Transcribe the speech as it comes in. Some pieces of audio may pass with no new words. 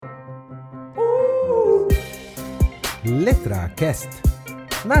LetraCast,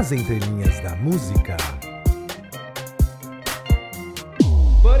 nas entrelinhas da música.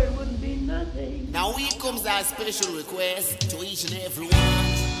 Now here comes our special request to each and every one,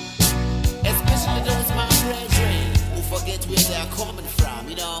 especially those my brethren who forget where they are coming from,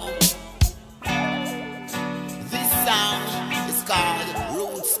 you know. This song is called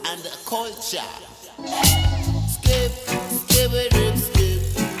Roots and Culture. Skip, skip it up, skip,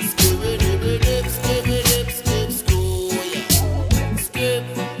 skip it up, skip it up, skip, school, yeah. Skip,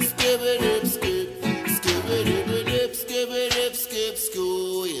 skip it up, skip, skip it up, skip it up, skip,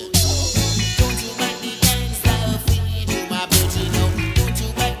 school, yeah. Don't you make the ends that feed you, my brother, no. Don't you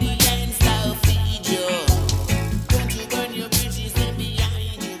make the ends that feed you. Don't you burn your bridges and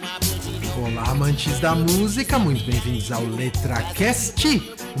behind you, my brother, no. Olá, amantes da música, muito bem-vindos ao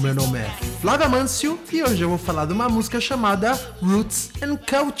LetraCast. O meu nome é Flávio Amâncio e hoje eu vou falar de uma música chamada Roots and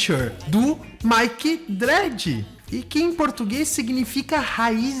Culture, do Mikey e que em português significa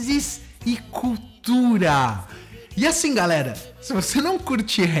raízes e cultura. E assim, galera, se você não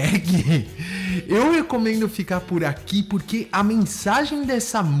curte reggae, eu recomendo ficar por aqui porque a mensagem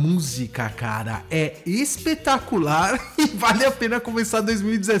dessa música, cara, é espetacular e vale a pena começar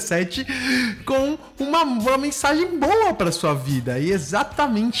 2017 com uma mensagem boa para sua vida. E é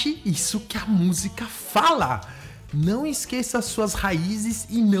exatamente isso que a música fala. Não esqueça as suas raízes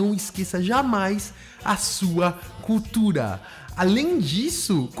e não esqueça jamais a sua cultura. Além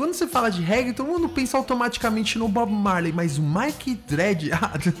disso, quando você fala de reggae, todo mundo pensa automaticamente no Bob Marley, mas o Mikey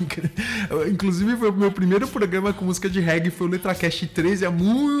inclusive foi o meu primeiro programa com música de reggae, foi o LetraCast 13 há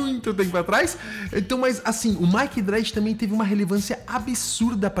muito tempo atrás. Então, mas assim, o Mikey também teve uma relevância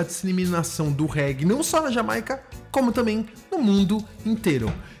absurda para a disseminação do reggae, não só na Jamaica, como também no mundo inteiro.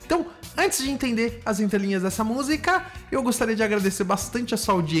 Então, antes de entender as entrelinhas dessa música, eu gostaria de agradecer bastante a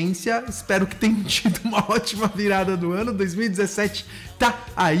sua audiência. Espero que tenham tido uma ótima virada do ano. 2017 tá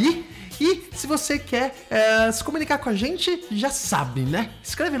aí. E se você quer se comunicar com a gente, já sabe, né?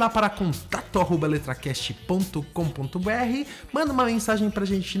 Escreve lá para contato@letracast.com.br, manda uma mensagem pra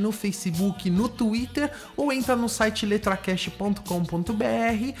gente no Facebook, no Twitter, ou entra no site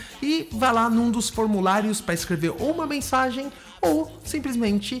letracast.com.br e vai lá num dos formulários para escrever ou uma mensagem ou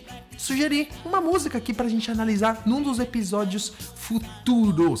simplesmente sugerir uma música aqui pra gente analisar num dos episódios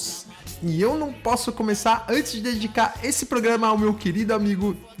futuros. E eu não posso começar antes de dedicar esse programa ao meu querido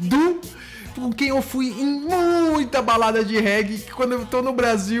amigo Du, com quem eu fui em muita balada de reggae, que quando eu tô no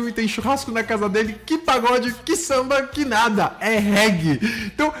Brasil e tem churrasco na casa dele, que pagode, que samba, que nada, é reggae.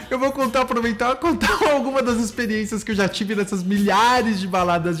 Então eu vou aproveitar algumas das experiências que eu já tive nessas milhares de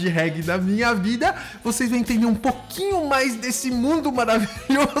baladas de reggae da minha vida. Vocês vão entender um pouquinho mais desse mundo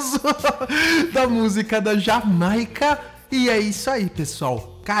maravilhoso da música da Jamaica. E é isso aí, pessoal.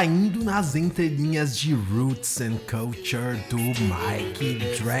 Caindo nas entrelinhas de Roots and Culture do Mikey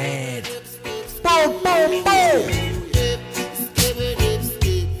Dread. Pou, pou, pou!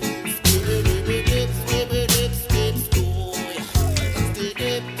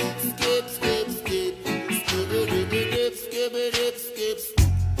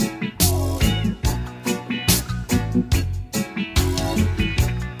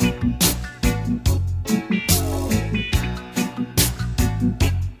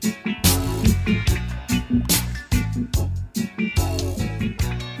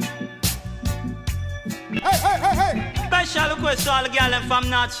 Special request to all the girls from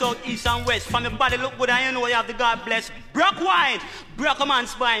north, south, east and west. From your body look good and you know you have the God bless. Brock wine, brock a man's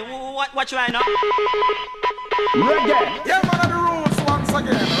spine. What you right now? Reggae. Yeah, man of the roots once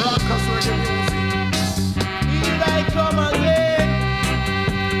again. Rockers reggae music. Here I come again.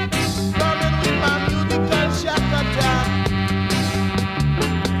 Coming with my musical shaka jam.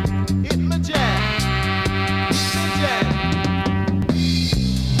 Hit me jam. Hit me jam.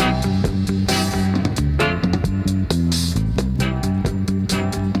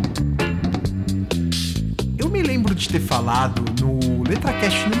 De ter falado no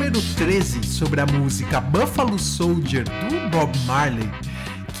LetraCast número 13 sobre a música Buffalo Soldier do Bob Marley,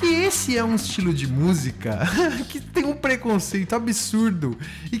 que esse é um estilo de música que tem um preconceito absurdo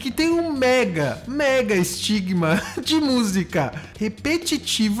e que tem um mega estigma de música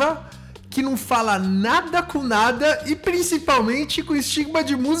repetitiva que não fala nada com nada e principalmente com estigma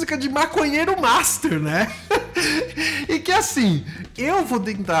de música de maconheiro master, né? E que assim, eu vou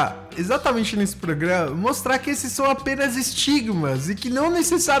tentar exatamente nesse programa mostrar que esses são apenas estigmas e que não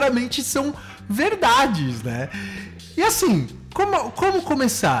necessariamente são verdades, né? E assim, como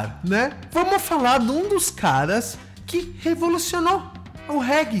começar, né? Vamos falar de um dos caras que revolucionou o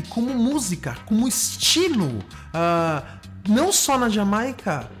reggae como música, como estilo, não só na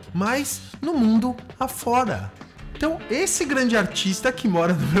Jamaica, mas no mundo afora. Então, esse grande artista que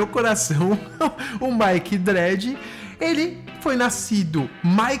mora no meu coração, o Mikey Dread, ele foi nascido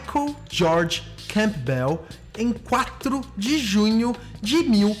Michael George Campbell em 4 de junho de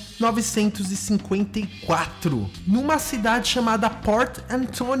 1954, numa cidade chamada Port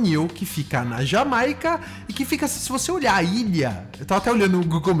Antonio, que fica na Jamaica e que fica, se você olhar a ilha, eu tava até olhando no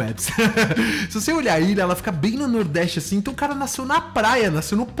Google Maps, se você olhar a ilha, ela fica bem no nordeste assim, então o cara nasceu na praia,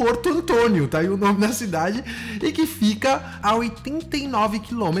 nasceu no Porto Antônio, tá aí o nome da cidade, e que fica a 89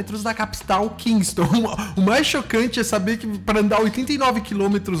 quilômetros da capital Kingston. O mais chocante é saber que para andar 89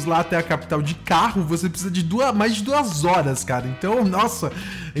 quilômetros lá até a capital de carro, você precisa de mais de 2 horas, cara. Então, nossa,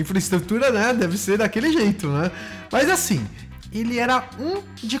 a infraestrutura, né, deve ser daquele jeito, né? Mas assim, ele era um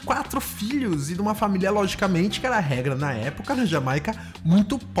de 4 filhos e de uma família, logicamente, que era a regra na época, na Jamaica,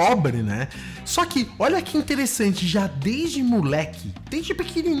 muito pobre, né? Só que, olha que interessante, já desde moleque, desde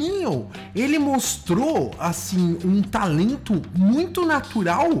pequenininho, ele mostrou, assim, um talento muito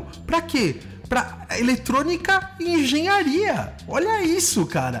natural pra quê? Pra eletrônica e engenharia. Olha isso,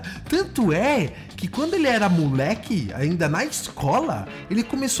 cara. Tanto é que quando ele era moleque, ainda na escola, ele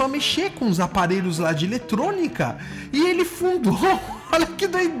começou a mexer com os aparelhos lá de eletrônica e ele fundou, olha que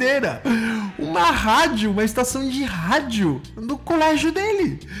doideira, uma estação de rádio no colégio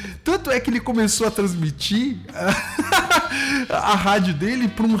dele. Tanto é que ele começou a transmitir a rádio dele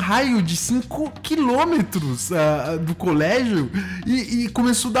para um raio de 5 quilômetros do colégio e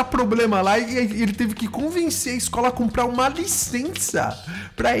começou a dar problema lá e ele teve que convencer a escola a comprar uma licença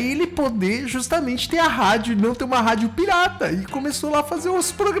para ele poder justamente ter a rádio e não ter uma rádio pirata. E começou lá a fazer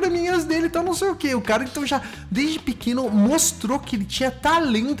os programinhas dele e tal, não sei o que. O cara então já desde pequeno mostrou que ele tinha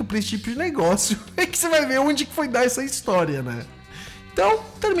talento para esse tipo de negócio. É que você vai ver onde que foi dar essa história, né? Então,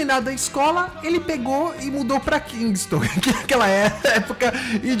 terminada a escola, ele pegou e mudou pra Kingston, que naquela época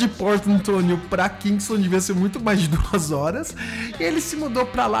ir de Port Antonio pra Kingston devia ser muito mais de 2 horas. E ele se mudou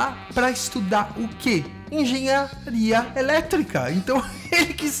pra lá pra estudar o quê? Engenharia elétrica. Então,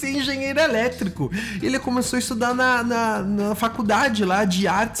 ele quis ser engenheiro elétrico. Ele começou a estudar na faculdade lá de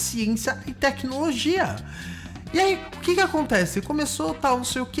arte, ciência e tecnologia. E aí, o que acontece? Ele começou, tal, não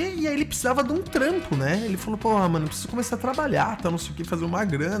sei o que, e aí ele precisava de um trampo, né? Ele falou, pô, mano, preciso começar a trabalhar, tal, não sei o que, fazer uma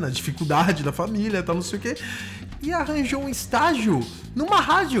grana, dificuldade da família, tal, não sei o que. E arranjou um estágio numa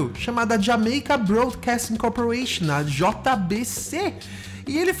rádio chamada Jamaica Broadcasting Corporation, a JBC.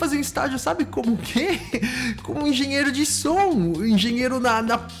 E ele fazia um estágio, sabe como que? Como engenheiro de som, engenheiro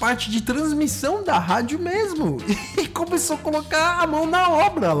na parte de transmissão da rádio mesmo. E começou a colocar a mão na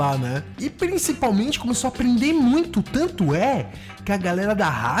obra lá, né? E principalmente começou a aprender muito, tanto é que a galera da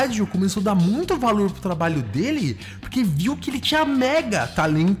rádio começou a dar muito valor pro trabalho dele, porque viu que ele tinha mega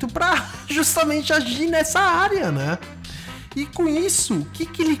talento pra justamente agir nessa área, né? E com isso, o que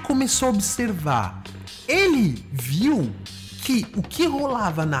ele começou a observar? Ele viu que o que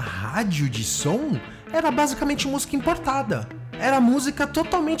rolava na rádio de som era basicamente música importada. Era música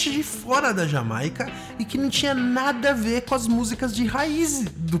totalmente de fora da Jamaica e que não tinha nada a ver com as músicas de raiz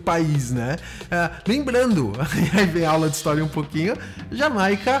do país, né? Lembrando, aí vem a aula de história um pouquinho,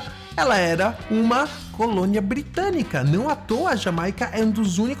 Jamaica, ela era uma colônia britânica. Não à toa, a Jamaica é um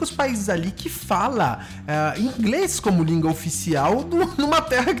dos únicos países ali que fala inglês como língua oficial numa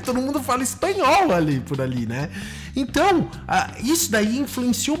terra que todo mundo fala espanhol ali, por ali, né? Então, isso daí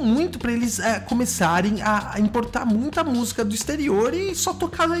influenciou muito para eles começarem a importar muita música do exterior e só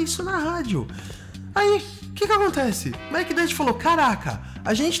tocar isso na rádio. Aí, o que acontece? Mike Dad falou, caraca,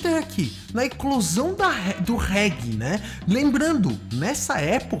 a gente tem aqui, na inclusão do reggae, né? Lembrando, nessa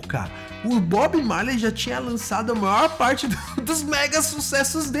época, o Bob Marley já tinha lançado a maior parte dos mega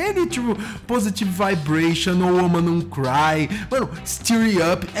sucessos dele, tipo Positive Vibration, No Woman Don't Cry, mano, Stir It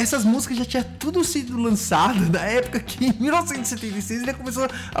Up, essas músicas já tinha tudo sido lançado na época que em 1976 ele começou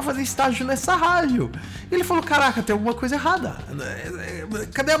a fazer estágio nessa rádio. Ele falou, caraca, tem alguma coisa errada,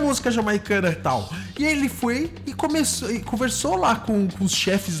 cadê a música jamaicana e tal? E ele foi e conversou lá com os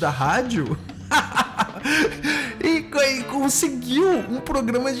chefes da rádio e conseguiu um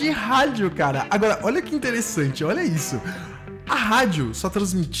programa de rádio, cara. Agora, olha que interessante, olha isso. A rádio só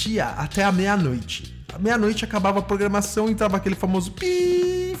transmitia até a meia-noite. À meia-noite acabava a programação, entrava aquele famoso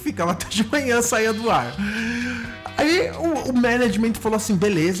pi, ficava até de manhã, saía do ar. Aí o management falou assim,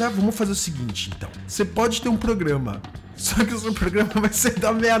 beleza, vamos fazer o seguinte, então. Você pode ter um programa, só que o seu programa vai ser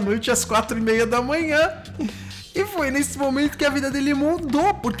da meia-noite às 4:30 da manhã. E foi nesse momento que a vida dele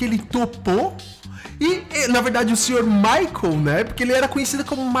mudou, porque ele topou. E, na verdade, o senhor Michael, né? Porque ele era conhecido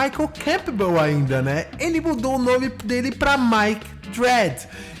como Michael Campbell ainda, né? Ele mudou o nome dele pra Mike Dread.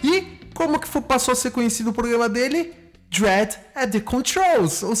 E como que passou a ser conhecido o programa dele? Dread at the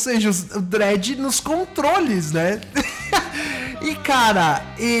controls, ou seja, o Dread nos controles, né? E cara,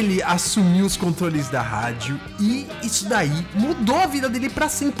 ele assumiu os controles da rádio e isso daí mudou a vida dele pra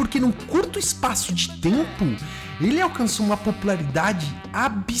sempre, porque num curto espaço de tempo ele alcançou uma popularidade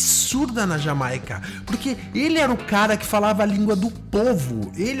absurda na Jamaica, porque ele era o cara que falava a língua do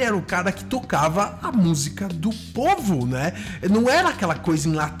povo, ele era o cara que tocava a música do povo, né? Não era aquela coisa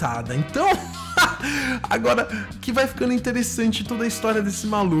enlatada. Então, agora que vai ficando interessante toda a história desse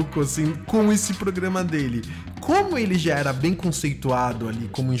maluco, assim, com esse programa dele. Como ele já era bem conceituado ali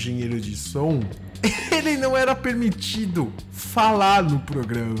como engenheiro de som, ele não era permitido falar no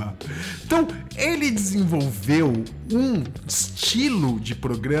programa. Então, ele desenvolveu um estilo de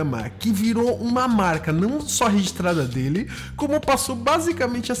programa que virou uma marca não só registrada dele, como passou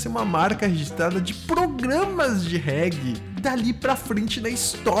basicamente a ser uma marca registrada de programas de reggae dali pra frente na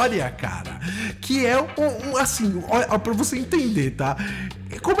história, cara. Que é assim, ó, pra você entender, tá?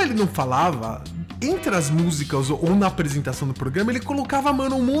 Como ele não falava, entre as músicas ou na apresentação do programa, ele colocava,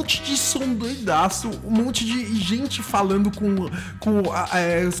 mano, um monte de som doidaço, um monte de gente falando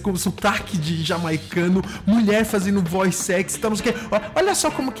com sotaque de jamaicano, mulher fazendo voice sex, tá, não sei o que. Olha só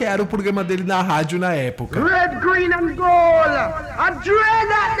como que era o programa dele na rádio na época. Red, green and gold, a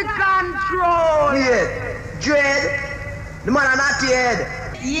dread at the control. Yeah, dread, the man are not dead.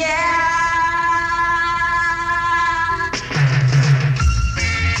 Yeah.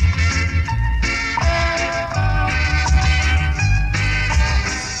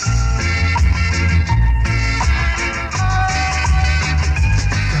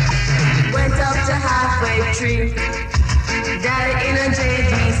 Tree, daddy in a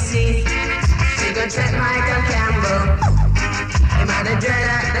JVC, she go check Michael Campbell, I'm at the dread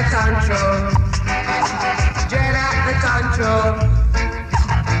at the control, dread at the control,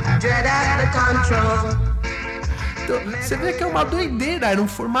 dread at the control. Então, você vê que é uma doideira, era um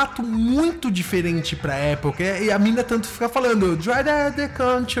formato muito diferente pra época, e a mina tanto fica falando Dread at the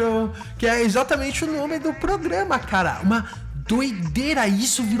Control, que é exatamente o nome do programa, cara, uma doideira,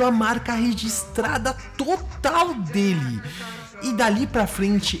 isso virou a marca registrada total dele. E dali pra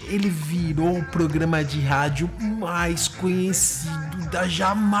frente ele virou o programa de rádio mais conhecido da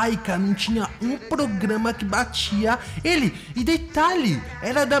Jamaica. Não tinha um programa que batia ele. E detalhe,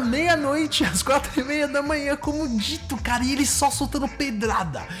 era da meia-noite às 4:30 da manhã, como dito, cara. E ele só soltando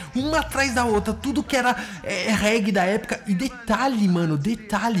pedrada, uma atrás da outra, tudo que era reggae da época. E detalhe, mano,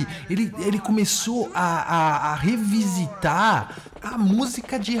 ele começou a revisitar a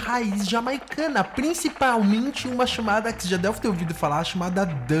música de raiz jamaicana, principalmente uma chamada que você já deve ter ouvido falar, chamada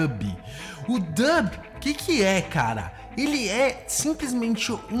dub. O dub, que é, cara? Ele é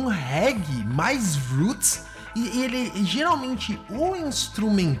simplesmente um reggae mais roots, e ele geralmente ou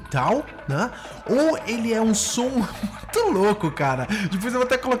instrumental, né? Ou ele é um som muito louco, cara. Depois eu vou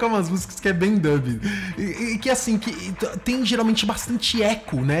até colocar umas músicas que é bem dub. E que assim, que tem geralmente bastante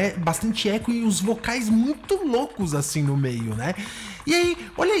eco, né? Bastante eco e os vocais muito loucos assim no meio, né? E aí,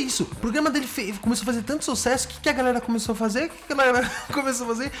 olha isso, o programa dele começou a fazer tanto sucesso, o que a galera começou a fazer?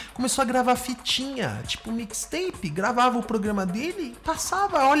 Começou a gravar fitinha, tipo mixtape, gravava o programa dele e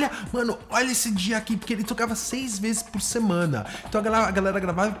passava, olha esse dia aqui, porque ele tocava 6 vezes por semana. Então a galera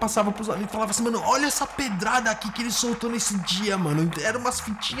gravava e passava pros amigos e falava assim, mano, olha essa pedrada aqui que ele soltou nesse dia, mano. Eram umas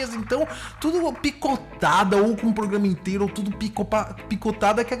fitinhas, então, tudo picotada, ou com o programa inteiro, ou tudo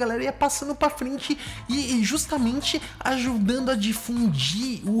picotada, que a galera ia passando pra frente e justamente ajudando a difundir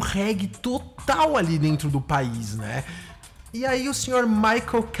o reggae total ali dentro do país, né? E aí o senhor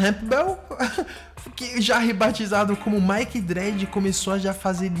Michael Campbell, que já rebatizado como Mike Dread, começou a já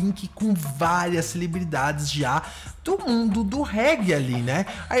fazer link com várias celebridades já do mundo do reggae ali, né?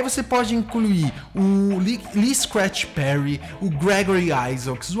 Aí você pode incluir o Lee Scratch Perry, o Gregory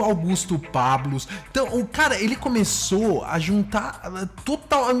Isaacs, o Augusto Pablos. Então, o cara, ele começou a juntar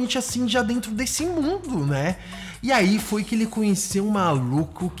totalmente assim já dentro desse mundo, né? E aí foi que ele conheceu um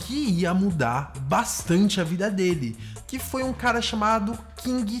maluco que ia mudar bastante a vida dele, que foi um cara chamado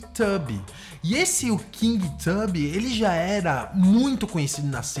King Tubby. E o King Tubby, ele já era muito conhecido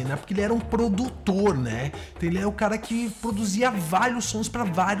na cena, porque ele era um produtor, né? Então ele é o cara que produzia vários sons para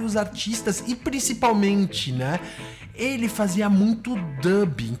vários artistas, e principalmente, né, ele fazia muito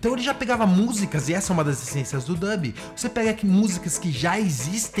dub. Então ele já pegava músicas, e essa é uma das essências do dub, você pega aqui músicas que já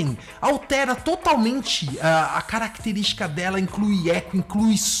existem, altera totalmente a característica dela, inclui eco,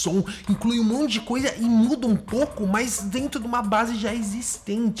 inclui som, inclui um monte de coisa e muda um pouco, mas dentro de uma base já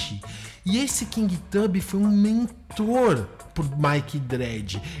existente. E esse King Tubby foi um mentor por Mikey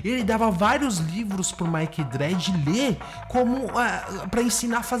Dread. Ele dava vários livros pro Mikey Dread ler como para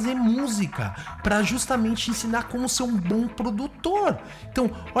ensinar a fazer música, para justamente ensinar como ser um bom produtor. Então,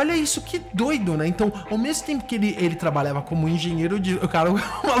 olha isso que doido, né? Então, ao mesmo tempo que ele trabalhava como engenheiro de...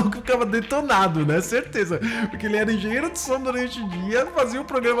 O maluco ficava detonado, né? Certeza. Porque ele era engenheiro de som durante o dia, fazia o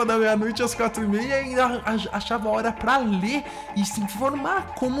programa da meia-noite às 4h30 e ainda achava hora pra ler e se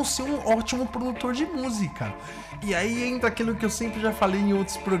informar como ser um ótimo produtor de música. E aí entra aquilo que eu sempre já falei em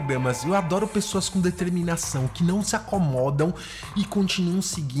outros programas. Eu adoro pessoas com determinação, que não se acomodam e continuam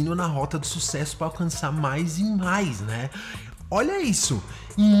seguindo na rota do sucesso para alcançar mais e mais, né? Olha isso,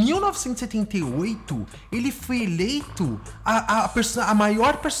 em 1978 ele foi eleito a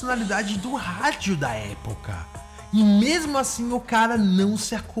maior personalidade do rádio da época. E mesmo assim o cara não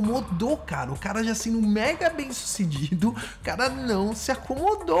se acomodou, cara. O cara já sendo mega bem sucedido, o cara não se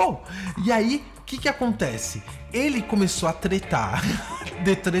acomodou. E aí, o que acontece? Ele começou a tretar.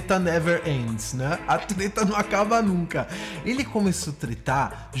 The treta never ends, né? A treta não acaba nunca. Ele começou a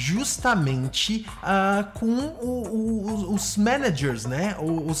tretar justamente com os managers, né?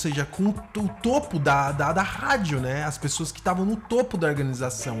 Ou seja, com o topo da rádio, né? As pessoas que estavam no topo da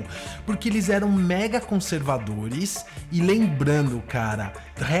organização. Porque eles eram mega conservadores. E lembrando, cara,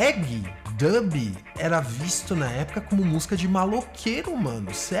 reggae, dub era visto na época como música de maloqueiro,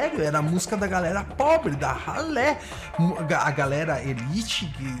 mano. Sério, era a música da galera pobre, da ralé. A galera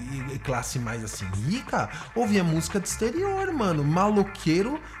elite e classe mais assim rica ouvia música do exterior, mano.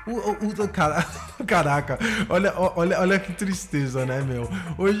 Maloqueiro, caraca, olha que tristeza, né, meu?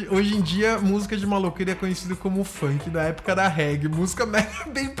 Hoje em dia, música de maloqueiro é conhecido como funk, na época era reggae, música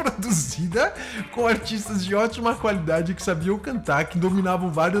bem produzida, com artistas de ótima qualidade que sabiam cantar, que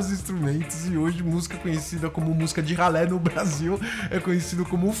dominavam vários instrumentos, e hoje música conhecida como música de ralé no Brasil é conhecido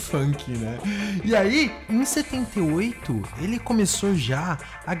como funk, né? E aí, em 78, ele começou já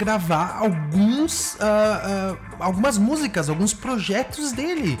a gravar algumas músicas, alguns projetos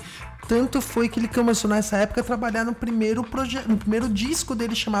dele. Tanto foi que ele começou nessa época a trabalhar no primeiro disco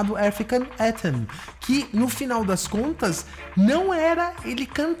dele chamado African Anthem, que no final das contas não era ele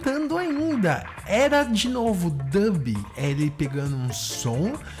cantando ainda, era de novo dub, era ele pegando um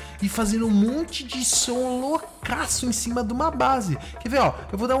som e fazendo um monte de som loucaço em cima de uma base. Quer ver, ó?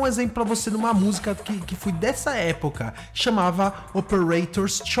 Eu vou dar um exemplo pra você de uma música que foi dessa época, chamava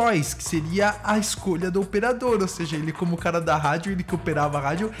Operator's Choice, que seria a escolha do operador, ou seja, ele como cara da rádio, ele que operava a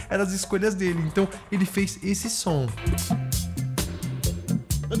rádio, eram as escolhas dele, então ele fez esse som.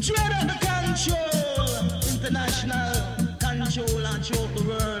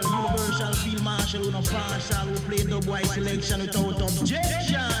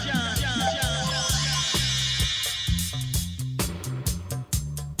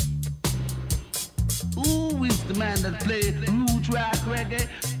 Who is the man that played root rock reggae?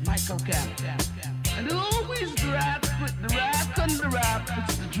 Michael Campbell. And who is the rock with the rock and the rock?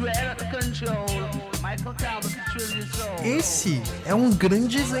 It's the dread at the control. Michael Campbell, the soul. Esse é um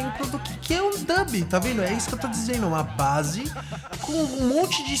grande exemplo do que é um dub, tá vendo? É isso que eu tô dizendo, uma base com um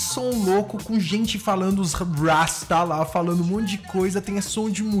monte de som louco, com gente falando os rasta lá, falando um monte de coisa, tem som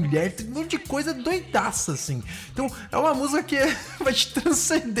de mulher, tem um monte de coisa doidaça, assim. Então, é uma música que vai te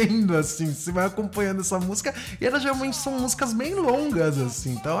transcendendo, assim, você vai acompanhando essa música, e elas geralmente são músicas bem longas,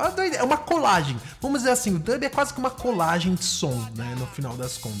 assim, então é uma colagem. Vamos dizer assim, o dub é quase que uma colagem de som, né, no final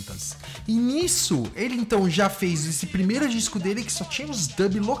das contas. E nisso, ele então já fez esse primeiro disco dele, que só tinha uns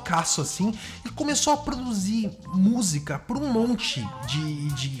dub loucaço, assim, e começou a produzir música por um monte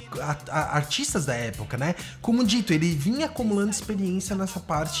de artistas da época, né? Como dito, ele vinha acumulando experiência nessa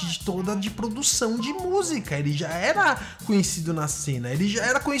parte de produção de música, ele já era conhecido na cena, ele já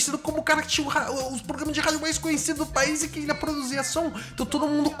era conhecido como o cara que tinha os programas de rádio mais conhecidos do país e que ainda produzia som, então todo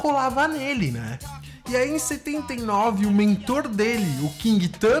mundo colava nele, né? E aí em 79, o mentor dele, o King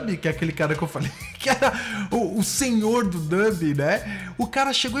Tub, que é aquele cara que eu falei, que era o senhor do dub, né? O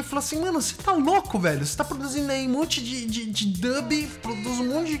cara chegou e falou assim, mano, você tá louco, velho? Você tá produzindo aí um monte de dub, produz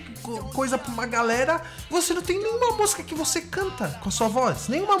um monte de coisa pra uma galera, você não tem nenhuma música que você canta com a sua voz,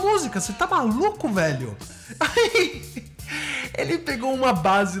 nenhuma música, você tá maluco, velho? Aí... ele pegou uma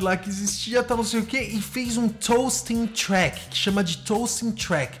base lá que existia, tá não sei o que, e fez um toasting track, que chama de toasting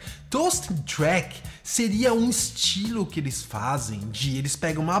track. Toasting track seria um estilo que eles fazem, eles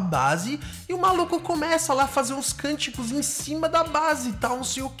pegam uma base e o maluco começa lá a fazer uns cânticos em cima da base e tal, não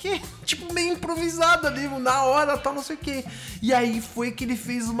sei o que, tipo meio improvisado ali, na hora, tal, não sei o que. E aí foi que ele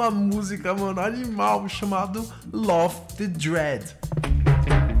fez uma música, mano, animal, chamado Love the Dread.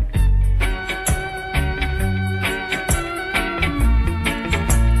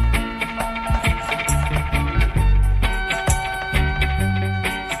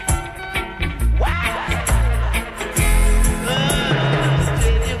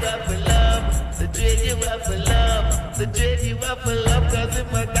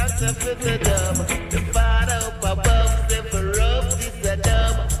 dancer for the dub. The father up above, say for rub, this a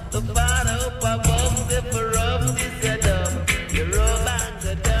dub. The father up above, say for rub, this a dub. The rub and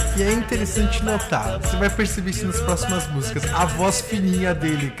the dub. E é interessante notar, você vai perceber isso nas próximas músicas, a voz fininha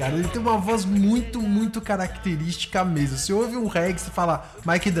dele, cara. Ele tem uma voz muito, muito característica mesmo. Você ouve um reggae, você fala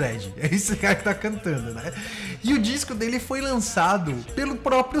Mikey Dread, é esse cara que tá cantando, né? E o disco dele foi lançado pelo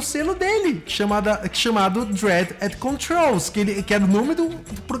próprio selo dele, chamado Dread at Controls, que era o nome do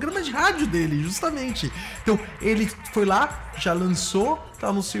programa de rádio dele, justamente. Então, ele foi lá, já lançou,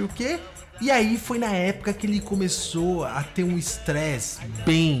 tal, não sei o que. E aí foi na época que ele começou a ter um estresse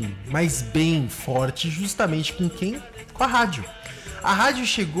mas bem forte, justamente com quem? Com a rádio. A rádio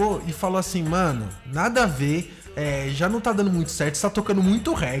chegou e falou assim, mano, nada a ver, já não tá dando muito certo, você tá tocando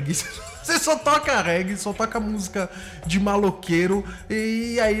muito reggae, você só toca reggae, só toca música de maloqueiro.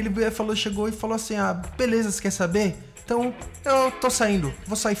 E aí ele chegou e falou assim, beleza, você quer saber? Então, eu tô saindo,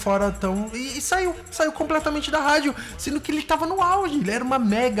 vou sair fora, então... E saiu completamente da rádio, sendo que ele tava no auge, ele era uma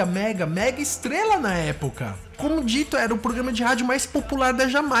mega estrela na época. Como dito, era o programa de rádio mais popular da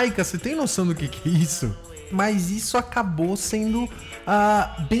Jamaica, você tem noção do que é isso? Mas isso acabou sendo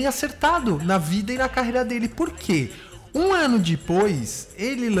bem acertado na vida e na carreira dele, por quê? Um ano depois,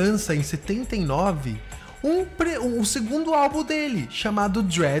 ele lança em 79... o segundo álbum dele, chamado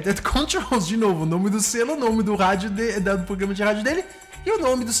Dread at Controls. De novo, o nome do selo, o nome do programa de rádio dele e o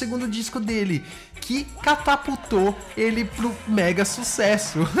nome do segundo disco dele, que catapultou ele pro mega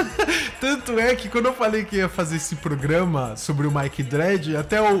sucesso. Tanto é que quando eu falei que ia fazer esse programa sobre o Mikey Dread,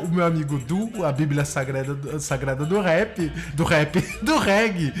 até o meu amigo Du, a Bíblia Sagrada do reggae,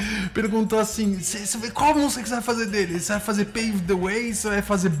 perguntou assim, qual música que você vai fazer dele? Você vai fazer Pave the Way? Você vai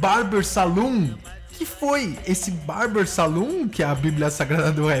fazer Barber Saloon? Que foi esse Barber Saloon, que a Bíblia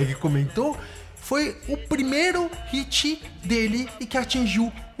Sagrada do Reggae comentou, foi o primeiro hit dele e que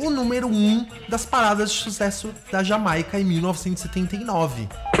atingiu o número 1 das paradas de sucesso da Jamaica em 1979.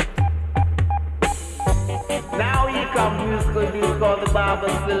 Now here comes musical news called the Barber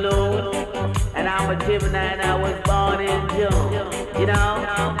Saloon, and I'm a Gemini and I was born in June, you know?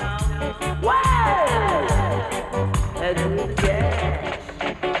 Wow!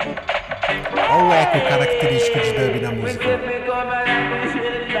 Olha o eco característico de dub na música.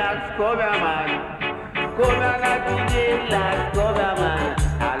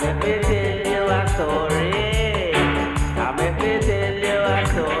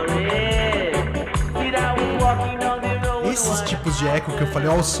 Esses tipos de eco que eu falei,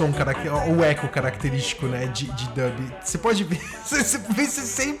 olha o som, o eco característico, né, de dub. Você pode ver, você vê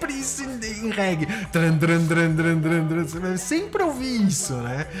sempre isso em reggae. Você vai sempre ouvir isso,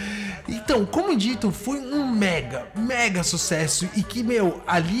 né? Então, como dito, foi um mega sucesso. E que,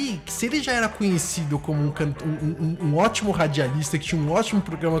 ali, se ele já era conhecido como um ótimo radialista, que tinha um ótimo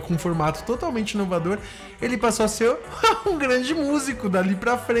programa com um formato totalmente inovador, ele passou a ser um grande músico dali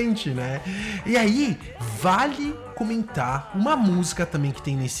pra frente, né? E aí, vale comentar uma música também que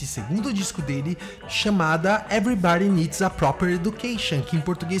tem nesse segundo disco dele, chamada Everybody Needs a Proper Education, que em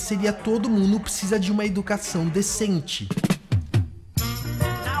português seria Todo Mundo Precisa de uma Educação Decente.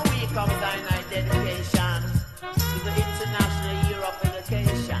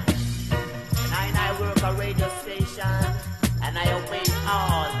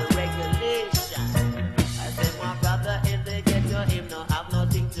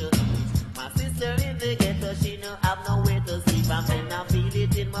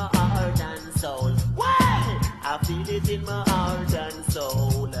 I feel it in my heart and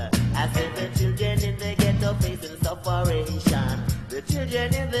soul. I said the children in the ghetto facing separation. The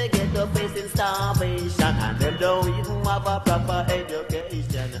children in the ghetto facing starvation. And they don't even have a proper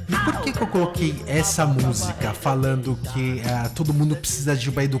education. E por que eu coloquei essa música falando que todo mundo precisa de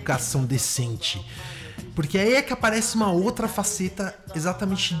uma educação decente? Porque aí é que aparece uma outra faceta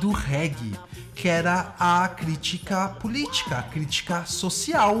exatamente do reggae, que era a crítica política, a crítica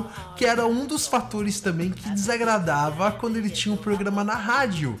social, que era um dos fatores também que desagradava quando ele tinha um programa na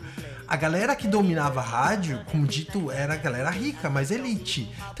rádio. A galera que dominava a rádio, como dito, era a galera rica, mais elite.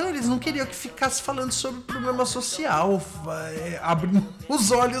 Então eles não queriam que ficasse falando sobre problema social, abrindo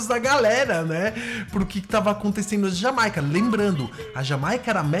os olhos da galera, né? Pro que estava acontecendo na Jamaica. Lembrando, a Jamaica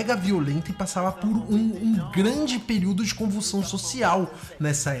era mega violenta e passava por um grande período de convulsão social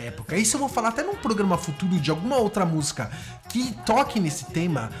nessa época. Isso eu vou falar até num programa futuro de alguma outra música que toque nesse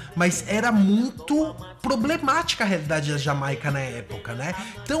tema, mas era muito problemática a realidade da Jamaica na época, né?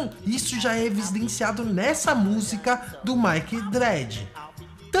 Então, isso já é evidenciado nessa música do Mikey Dread.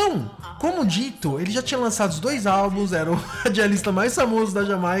 Então, como dito, ele já tinha lançado os 2 álbuns, era o radialista mais famoso da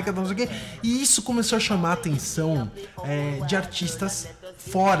Jamaica, não sei o quê, e isso começou a chamar a atenção de artistas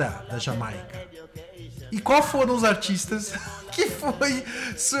fora da Jamaica. E qual foram os artistas que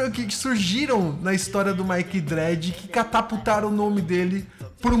surgiram na história do Mikey Dread, que catapultaram o nome dele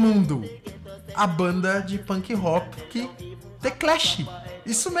pro mundo? A banda de punk rock The Clash.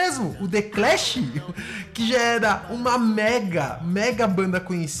 Isso mesmo, o The Clash, que já era uma mega banda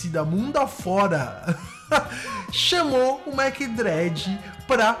conhecida mundo afora, chamou o Mikey Dread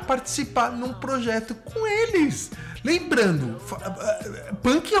para participar num projeto com eles. Lembrando,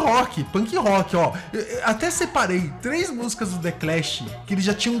 punk rock, ó. Eu até separei 3 músicas do The Clash, que eles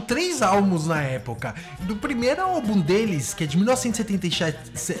já tinham 3 álbuns na época. Do primeiro álbum deles, que é de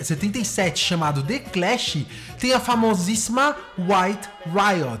 1977, chamado The Clash, tem a famosíssima White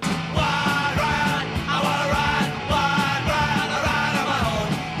Riot.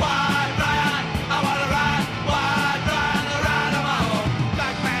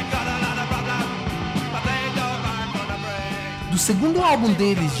 Do segundo álbum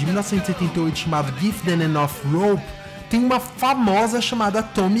deles, de 1978, chamado Give Them Enough Rope, tem uma famosa chamada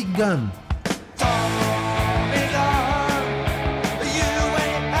Tommy Gun.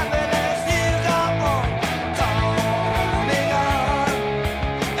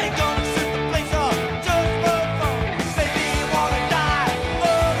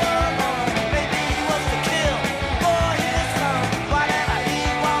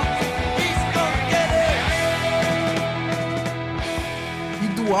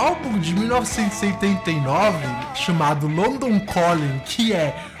 O álbum de 1979, chamado London Calling, que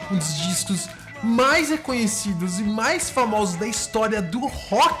é um dos discos mais reconhecidos e mais famosos da história do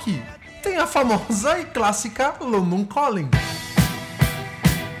rock, tem a famosa e clássica London Calling.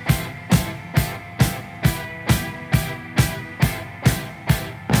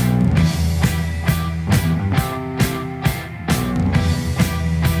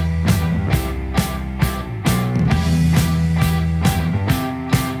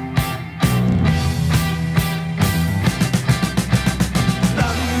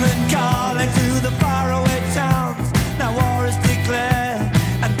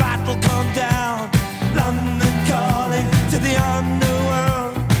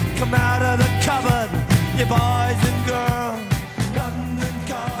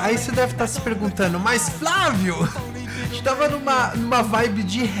 Aí você deve estar se perguntando, mas Flávio, a gente tava numa vibe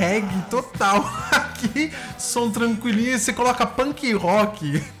de reggae total aqui, som tranquilinho, você coloca punk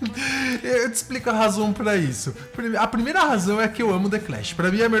rock. Eu te explico a razão pra isso. A primeira razão é que eu amo The Clash. Pra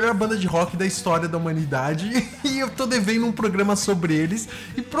mim é a melhor banda de rock da história da humanidade e eu tô devendo um programa sobre eles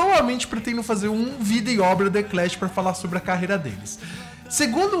e provavelmente pretendo fazer um vida e obra The Clash pra falar sobre a carreira deles.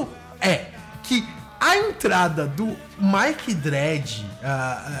 Segundo é que a entrada do Mikey Dread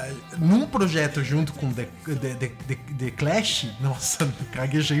num projeto junto com The Clash, nossa,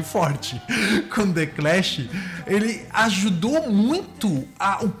 caguejei forte, com The Clash, ele ajudou muito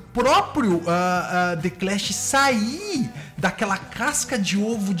o próprio The Clash sair daquela casca de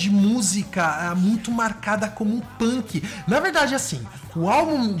ovo de música muito marcada como um punk. Na verdade, assim, o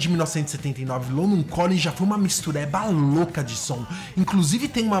álbum de 1979, London Calling, já foi uma mistureba louca de som. Inclusive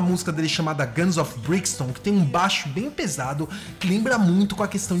tem uma música dele chamada Guns of Brixton, que tem um baixo bem pesado, que lembra muito com a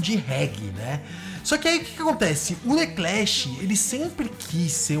questão de reggae, né? Só que aí o que acontece? O The Clash, ele sempre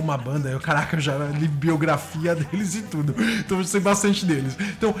quis ser uma banda. Eu já li biografia deles e tudo, então eu sei bastante deles.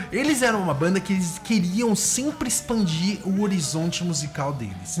 Então, eles eram uma banda que eles queriam sempre expandir o horizonte musical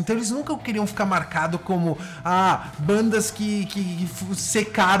deles. Então, eles nunca queriam ficar marcado como bandas que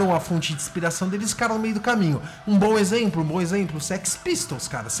secaram a fonte de inspiração deles, ficaram no meio do caminho. Um bom exemplo, Sex Pistols,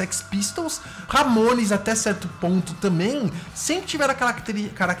 cara. Sex Pistols, Ramones até certo ponto também, sempre tiveram aquela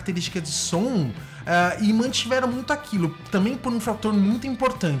característica de som e mantiveram muito aquilo, também por um fator muito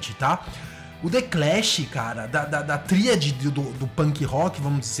importante, tá? O The Clash, cara, da tríade do punk rock,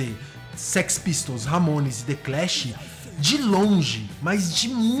 vamos dizer, Sex Pistols, Ramones e The Clash, de longe, mas de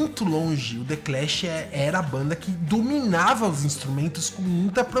muito longe, o The Clash era a banda que dominava os instrumentos com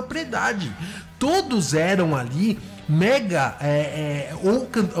muita propriedade. Todos eram ali mega, ou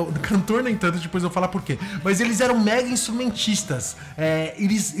cantor nem tanto, depois eu vou falar por quê, mas eles eram mega instrumentistas,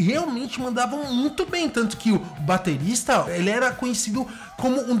 eles realmente mandavam muito bem, tanto que o baterista, ele era conhecido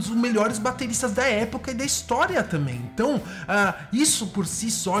como um dos melhores bateristas da época e da história também. Então, isso por si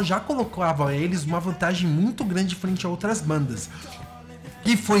só já colocava eles uma vantagem muito grande frente a outras bandas.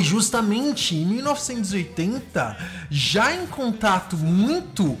 E foi justamente em 1980, já em contato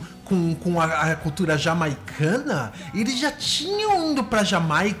muito com a cultura jamaicana, eles já tinham ido pra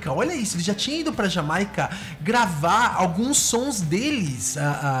Jamaica, olha isso, eles já tinham ido pra Jamaica gravar alguns sons deles,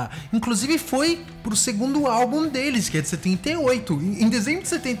 inclusive foi pro segundo álbum deles, que é de 78. Em dezembro de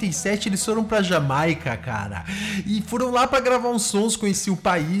 77 eles foram pra Jamaica, cara, e foram lá pra gravar uns sons, conheci o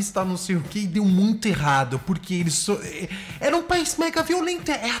país, tá, não sei o que, e deu muito errado, porque eles era um país mega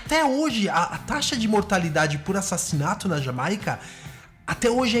violento, até hoje a taxa de mortalidade por assassinato na Jamaica até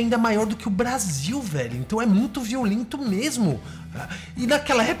hoje é ainda maior do que o Brasil, velho. Então é muito violento mesmo. E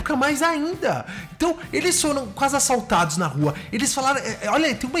naquela época mais ainda. Então eles foram quase assaltados na rua. Eles falaram...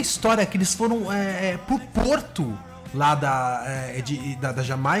 olha, tem uma história que eles foram pro porto lá da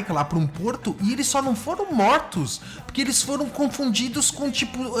Jamaica, lá para um porto, e eles só não foram mortos porque eles foram confundidos com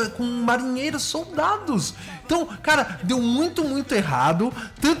com marinheiros, soldados. Então, cara, deu muito, muito errado.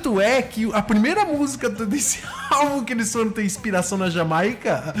 Tanto é que a primeira música desse álbum que eles foram ter inspiração na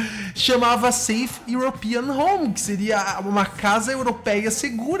Jamaica chamava Safe European Home, que seria uma casa europeia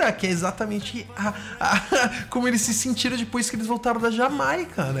segura, que é exatamente como eles se sentiram depois que eles voltaram da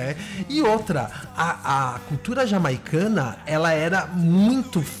Jamaica, né? E outra, a cultura jamaicana, ela era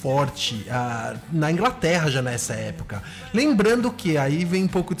muito forte na Inglaterra já nessa época. Lembrando que, aí vem um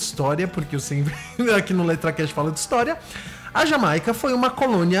pouco de história, porque eu sempre aqui no LetraCast falo de história, a Jamaica foi uma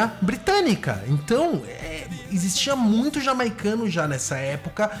colônia britânica, então existia muito jamaicano já nessa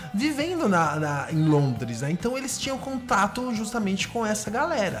época vivendo em Londres, né? Então eles tinham contato justamente com essa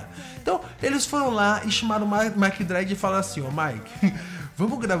galera. Então eles foram lá e chamaram o Mike Dredd e falaram assim: ô Mike,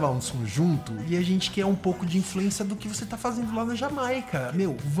 vamos gravar um som junto e a gente quer um pouco de influência do que você tá fazendo lá na Jamaica.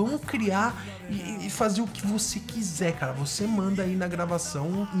 Meu, vamos criar e fazer o que você quiser, cara. Você manda aí na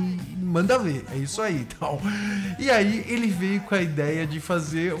gravação e manda ver. É isso aí, tal. E aí ele veio com a ideia de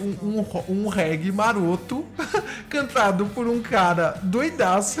fazer um reggae maroto cantado por um cara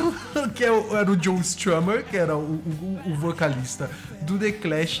doidaço, que era o Joe Strummer, que era o vocalista do The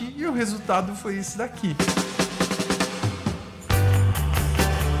Clash, e o resultado foi esse daqui.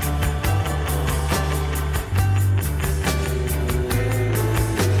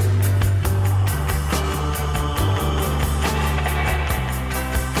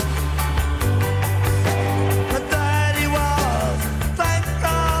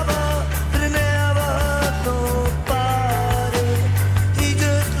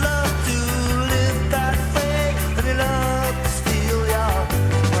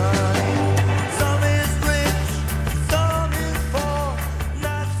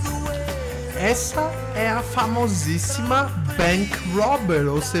 Essa é a famosíssima Bank Robber,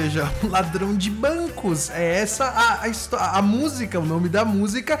 ou seja, ladrão de bancos. É essa a música, o nome da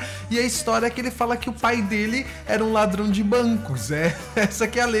música, e a história que ele fala que o pai dele era um ladrão de bancos. Essa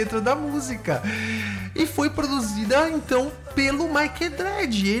que é a letra da música. E foi produzida, então, pelo Mikey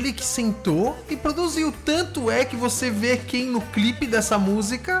Dredd, ele que sentou e produziu. Tanto é que você vê quem no clipe dessa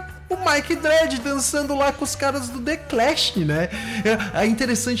música... o Mikey Dredd dançando lá com os caras do The Clash, né? É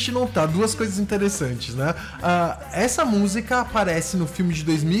interessante notar duas coisas interessantes, né? Essa música aparece no filme de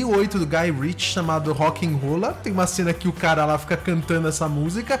 2008 do Guy Ritchie chamado Rock'n'Rolla. Tem uma cena que o cara lá fica cantando essa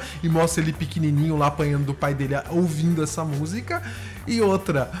música e mostra ele pequenininho lá apanhando do pai dele ouvindo essa música. E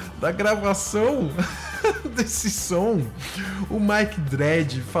outra, da gravação desse som, o Mike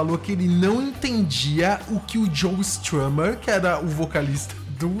Dredd falou que ele não entendia o que o Joe Strummer, que era o vocalista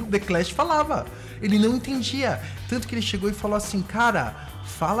do The Clash, falava. Ele não entendia. Tanto que ele chegou e falou assim: cara,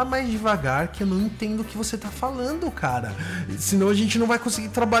 fala mais devagar que eu não entendo o que você tá falando, cara. Senão a gente não vai conseguir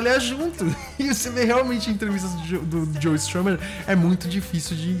trabalhar junto. E você vê realmente em entrevistas do Joe Strummer, é muito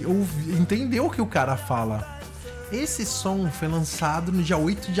difícil de entender o que o cara fala. Esse som foi lançado no dia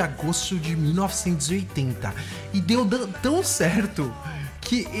 8 de agosto de 1980 e deu tão certo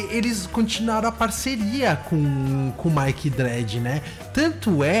que eles continuaram a parceria com o Mike Dredd, né?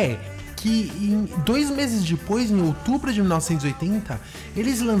 Tanto é que 2 meses depois, em outubro de 1980,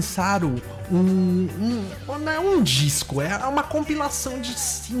 eles lançaram um disco, é uma compilação de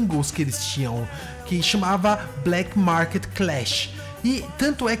singles que eles tinham, que chamava Black Market Clash. E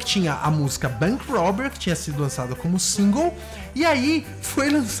tanto é que tinha a música Bank Robber, que tinha sido lançada como single, e aí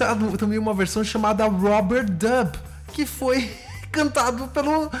foi lançado também uma versão chamada Robber Dub, que foi cantado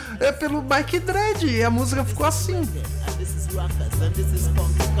pelo Mike Dredd, e a música ficou assim.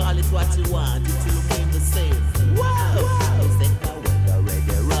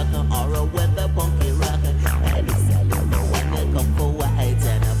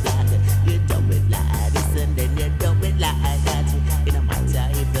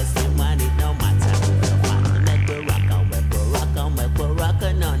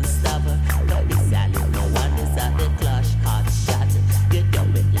 Non-stop. Don't be silent, no one is at the clash, hot shot. You do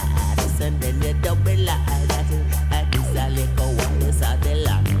it like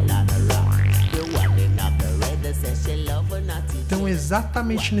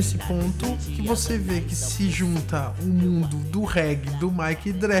exatamente nesse ponto que você vê que se junta o mundo do reggae do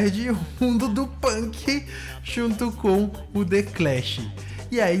Mikey Dread e o mundo do punk junto com o The Clash.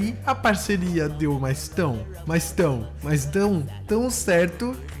 E aí a parceria deu tão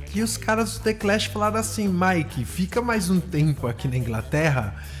certo que os caras do The Clash falaram assim: Mike, fica mais um tempo aqui na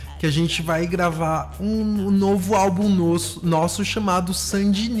Inglaterra que a gente vai gravar um novo álbum nosso chamado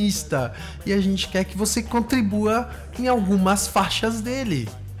Sandinista, e a gente quer que você contribua em algumas faixas dele.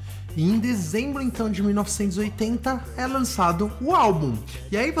 E em dezembro então de 1980 é lançado o álbum.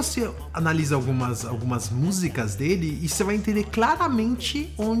 E aí você analisa algumas músicas dele e você vai entender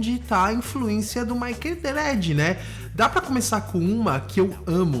claramente onde está a influência do Mikey Dread, né? Dá pra começar com uma que eu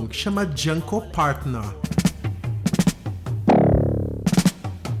amo, que chama Junko Partner.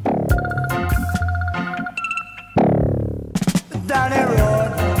 Down the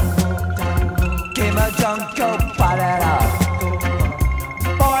road came a Junko Partner.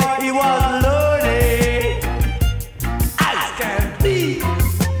 Boy, he was loaded as can be.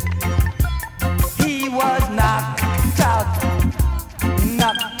 He was knocked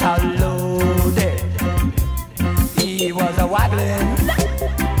out loaded. He was a waggling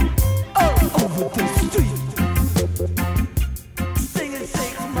over the street.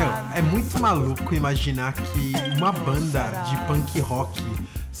 É muito maluco imaginar que uma banda de punk rock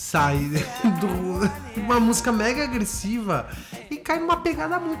sai de uma música mega agressiva e cai numa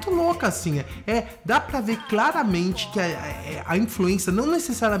pegada muito louca, assim. Dá pra ver claramente que a influência, não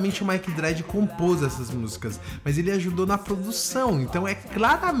necessariamente o Mikey Dread compôs essas músicas, mas ele ajudou na produção, então é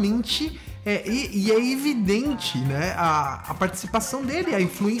claramente... E é evidente, né, a participação dele, a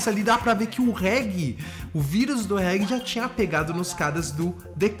influência ali. Dá pra ver que o reggae, o vírus do reggae já tinha pegado nos caras do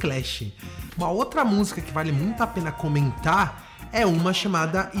The Clash. Uma outra música que vale muito a pena comentar é uma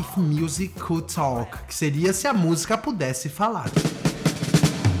chamada If Music Could Talk, que seria se a música pudesse falar.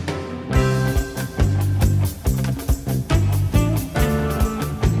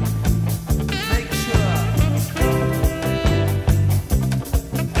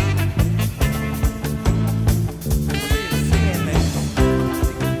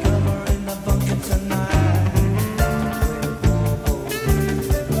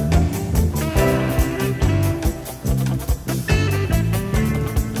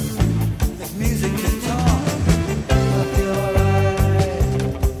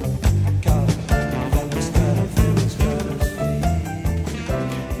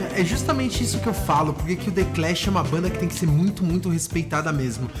 É justamente isso que eu falo, porque que o The Clash é uma banda que tem que ser muito, muito respeitada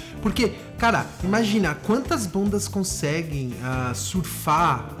mesmo. Porque, cara, imagina quantas bandas conseguem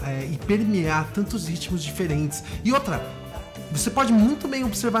surfar e permear tantos ritmos diferentes. E outra, você pode muito bem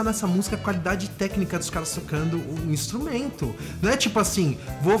observar nessa música a qualidade técnica dos caras tocando o instrumento. Não é tipo assim,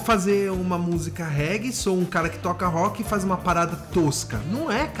 vou fazer uma música reggae, sou um cara que toca rock e faz uma parada tosca. Não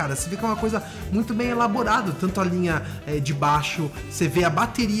é, cara, você vê que é uma coisa muito bem elaborada. Tanto a linha de baixo, você vê a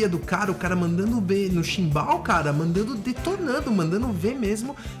bateria do cara, o cara mandando ver no chimbal, cara, mandando detonando, mandando ver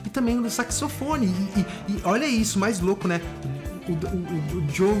mesmo, e também no saxofone. E olha isso, mais louco, né?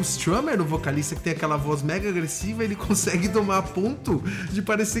 O Joe Strummer, o vocalista que tem aquela voz mega agressiva, ele consegue tomar a ponto de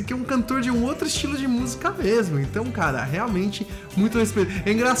parecer que é um cantor de um outro estilo de música mesmo. Então, cara, realmente muito respeito.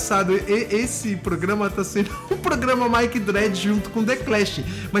 É engraçado, esse programa tá sendo um programa Mikey Dread junto com The Clash,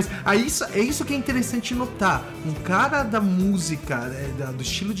 mas é isso que é interessante notar. Um cara da música, do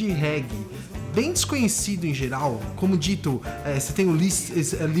estilo de reggae, bem desconhecido em geral, como dito, você tem o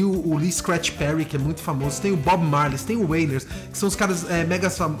Lee Scratch Perry, que é muito famoso, você tem o Bob Marley, você tem o Wailers, que são os caras mega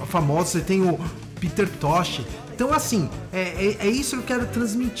famosos, você tem o Peter Tosh. Então, assim, é isso que eu quero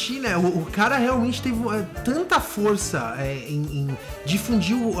transmitir, né? O cara realmente teve tanta força em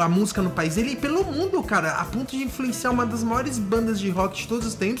difundir a música no país, ele pelo mundo, cara, a ponto de influenciar uma das maiores bandas de rock de todos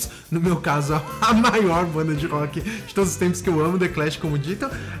os tempos, no meu caso, a maior banda de rock de todos os tempos que eu amo, The Clash, como dito,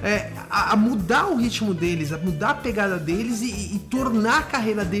 a mudar o ritmo deles, a mudar a pegada deles e tornar a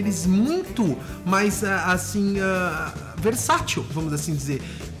carreira deles muito mais, assim, versátil, vamos assim dizer.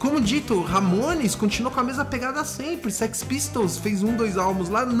 Como dito, Ramones continuou com a mesma pegada sempre, Sex Pistols fez 2 álbuns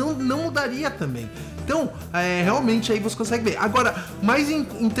lá, não mudaria também. Então, realmente aí você consegue ver. Agora, mais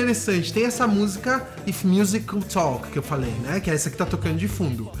interessante, tem essa música If Music Could Talk, que eu falei, né? Que é essa que tá tocando de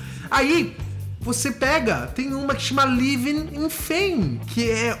fundo. Aí, você pega, tem uma que chama Living in Fame, que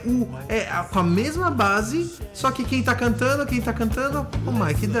é com a mesma base, só que quem tá cantando? O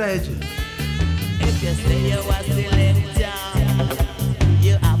Mikey Dread. If you say you are selector,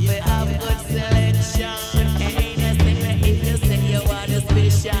 you have to have good selection. If you say you are the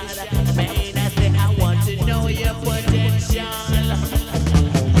special, man, I say I want to know your potential.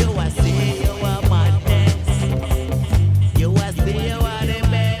 You are say you are madness, you are say you are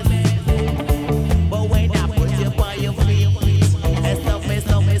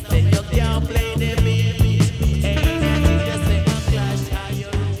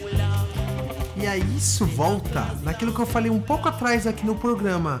aí isso volta naquilo que eu falei um pouco atrás aqui no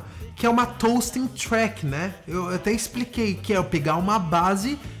programa, que é uma toasting track, né? Eu até expliquei que é eu pegar uma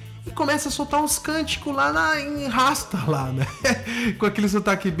base e começa a soltar uns cânticos lá em rasta lá, né? Com aquele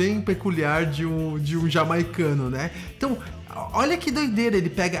sotaque bem peculiar de um jamaicano, né? Então, olha que doideira, ele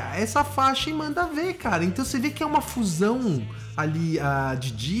pega essa faixa e manda ver, cara. Então você vê que é uma fusão ali de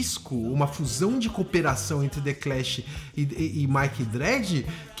disco, uma fusão de cooperação entre The Clash e Mikey Dread,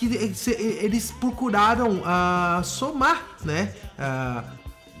 que eles procuraram somar, né?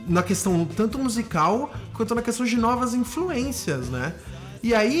 Na questão tanto musical quanto na questão de novas influências, né?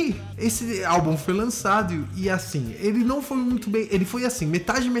 E aí, esse álbum foi lançado e assim, ele não foi muito bem, ele foi assim,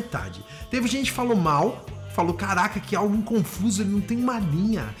 metade. Teve gente que falou mal, falou, caraca, que álbum confuso, ele não tem uma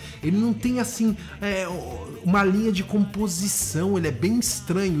linha, ele não tem assim, uma linha de composição, ele é bem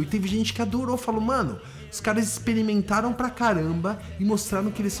estranho. E teve gente que adorou, falou, mano, os caras experimentaram pra caramba e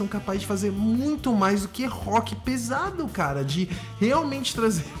mostraram que eles são capazes de fazer muito mais do que rock pesado, cara, de realmente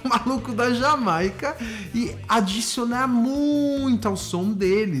trazer o maluco da Jamaica e adicionar muito ao som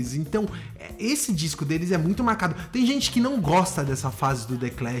deles. Então, esse disco deles é muito marcado. Tem gente que não gosta dessa fase do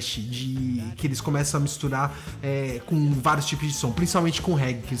The Clash, que eles começam a misturar com vários tipos de som, principalmente com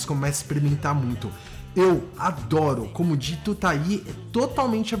reggae, que eles começam a experimentar muito. Eu adoro, como dito, tá aí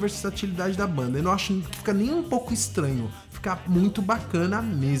totalmente a versatilidade da banda. Eu não acho que fica nem um pouco estranho, fica muito bacana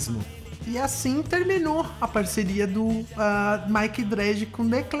mesmo. E assim terminou a parceria do Mikey Dread com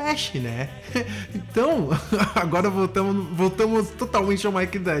The Clash, né? Então, agora voltamos totalmente ao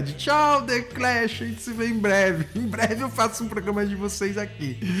Mikey Dread. Tchau, The Clash, a gente se vê em breve. Em breve eu faço um programa de vocês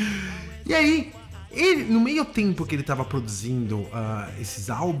aqui. E aí, no meio tempo que ele estava produzindo esses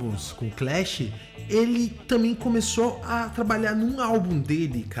álbuns com Clash, ele também começou a trabalhar num álbum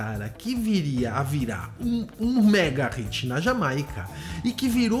dele, cara, que viria a virar um mega hit na Jamaica e que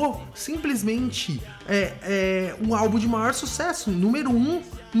virou simplesmente um álbum de maior sucesso, número 1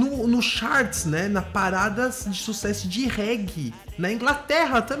 no charts, né, na paradas de sucesso de reggae na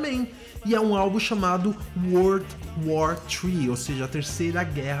Inglaterra também. E é um álbum chamado World War III, ou seja, a Terceira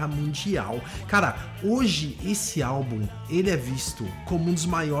Guerra Mundial. Cara, hoje esse álbum, ele é visto como um dos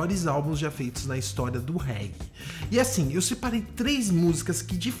maiores álbuns já feitos na história do reggae. E assim, eu separei 3 músicas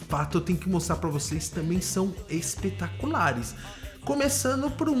que de fato eu tenho que mostrar pra vocês, também são espetaculares.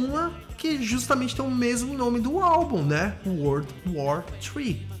 Começando por uma que justamente tem o mesmo nome do álbum, né? World War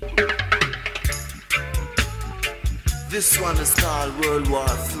III. This one is called World War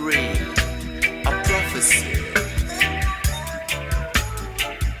III, a prophecy.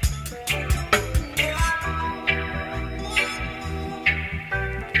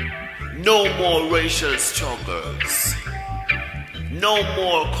 No more racial struggles, no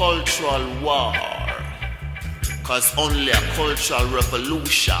more cultural war, cause only a cultural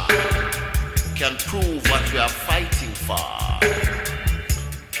revolution can prove what we are fighting for.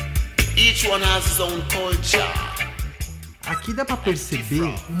 Each one has his own culture. Aqui dá pra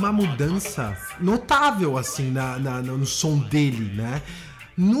perceber uma mudança notável assim no som dele, né?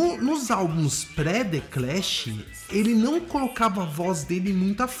 Nos álbuns pré-The Clash, ele não colocava a voz dele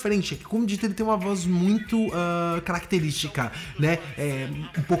muito à frente. Como dito, ele tem uma voz muito característica, né?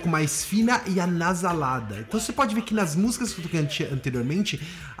 Um pouco mais fina e anasalada. Então você pode ver que nas músicas que eu toquei anteriormente,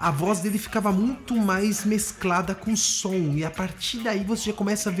 a voz dele ficava muito mais mesclada com o som. E a partir daí você já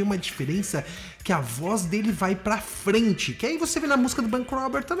começa a ver uma diferença, que a voz dele vai pra frente. Que aí você vê na música do Bank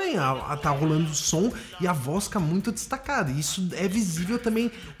Robber também, tá rolando o som e a voz fica muito destacada. Isso é visível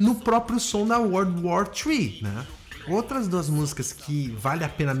também no próprio som da World War III, né? Outras 2 músicas que vale a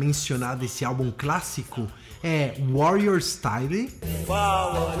pena mencionar desse álbum clássico é Warrior Style.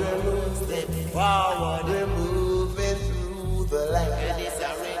 Forward we move, step forward we moving through the land. And it's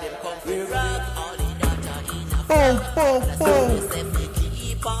a rhythm come we rock all the data in a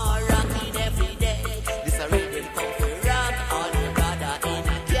keep on rocking every day. This a rhythm come we rock all the data in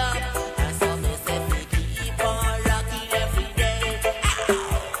a camp. And so me say we keep on rocking every day.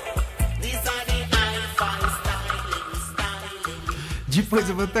 These are the hi-fi styling. Depois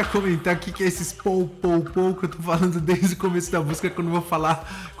eu vou até comentar o que é esses pou que eu tô falando desde o começo da música, quando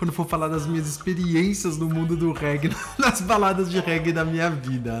for falar das minhas experiências no mundo do reggae, nas baladas de reggae da minha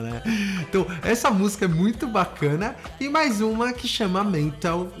vida, né? Então, essa música é muito bacana. E mais uma que chama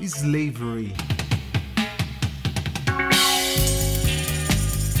Mental Slavery.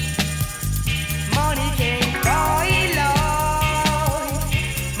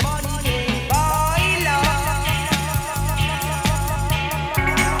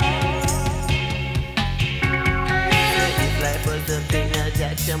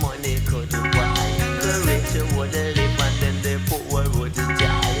 Your money could buy. The rich would live and then the poor would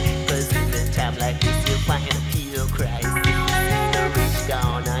die. Cause in the time like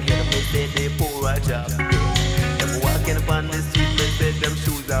job. Them walking upon the street, they said them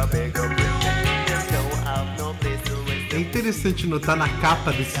shoes are big up. Them don't have no place to rest. É interessante notar na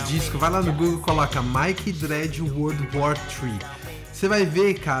capa desse disco, vai lá no Google e coloca Mikey Dread World War III. Você vai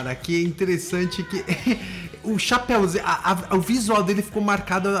ver, cara, que é interessante que o chapéuzinho, o visual dele ficou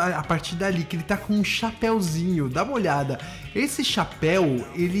marcado a partir dali, que ele tá com um chapéuzinho, dá uma olhada. Esse chapéu,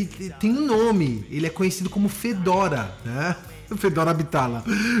 ele tem um nome, ele é conhecido como Fedora, né? Fedora Abitala,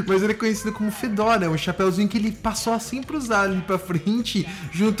 mas ele é conhecido como Fedora, é um chapéuzinho que ele passou assim pra usar ali pra frente,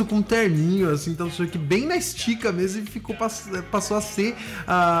 junto com um terninho, assim, então que bem na estica mesmo, e passou a ser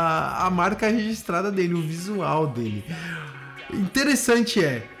a marca registrada dele, o visual dele. Interessante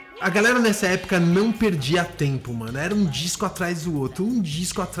a galera nessa época não perdia tempo, mano, era um disco atrás do outro,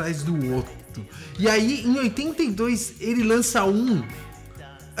 e aí em 82 ele lança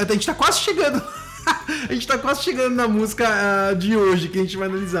a gente tá quase chegando na música de hoje que a gente vai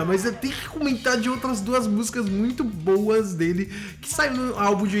analisar, mas eu tenho que comentar de outras duas músicas muito boas dele que saiu no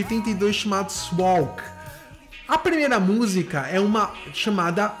álbum de 82 chamado Walk. A primeira música é uma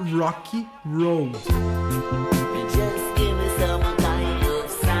chamada Rocky Road.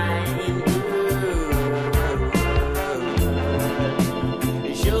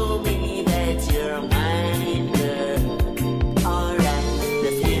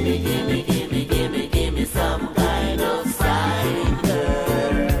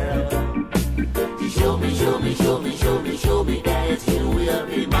 Show me that you will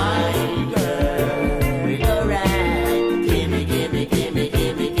be mine, girl. Bring a ride.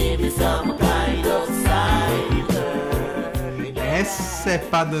 Give me some kind of sign, girl. Essa é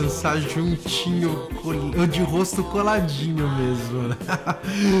pra dançar juntinho, de rosto coladinho mesmo, né?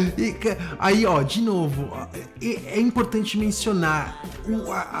 E aí, ó, de novo, é importante mencionar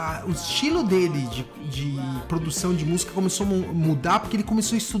o estilo dele de produção de música começou a mudar porque ele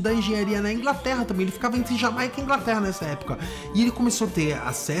começou a estudar engenharia na Inglaterra também. Ele ficava entre Jamaica e Inglaterra nessa época. E ele começou a ter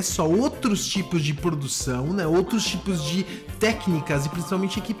acesso a outros tipos de produção, né? Outros tipos de técnicas e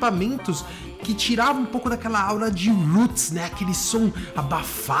principalmente equipamentos que tiravam um pouco daquela aura de roots, né? Aquele som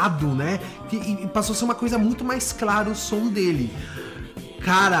abafado, né? E passou a ser uma coisa muito mais clara o som dele.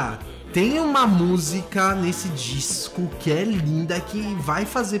 Cara, tem uma música nesse disco que é linda, que vai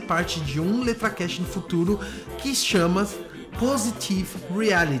fazer parte de um LetraCast no futuro, que chama Positive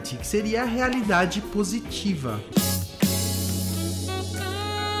Reality, que seria a realidade positiva.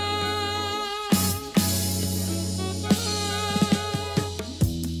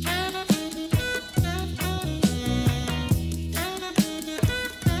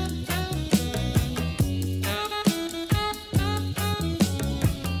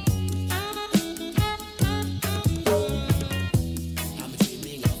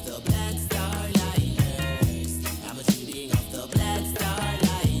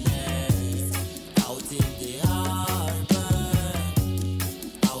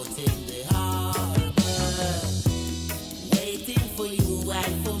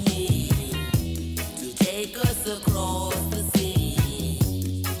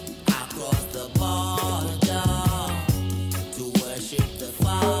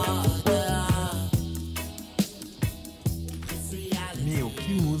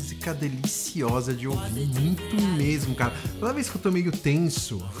 Deliciosa de ouvir, muito mesmo, cara. Toda vez que eu tô meio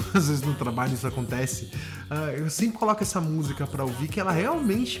tenso, às vezes no trabalho isso acontece, eu sempre coloco essa música pra ouvir, que ela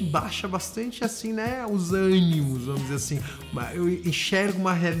realmente baixa bastante, assim, né, os ânimos, vamos dizer assim. Eu enxergo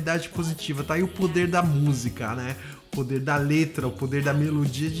uma realidade positiva, tá aí o poder da música, né? O poder da letra, o poder da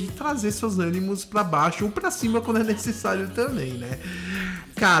melodia de trazer seus ânimos pra baixo ou pra cima quando é necessário também, né?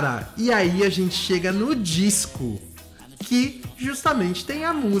 Cara, e aí a gente chega no disco que justamente tem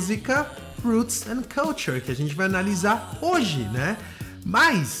a música Roots and Culture, que a gente vai analisar hoje, né?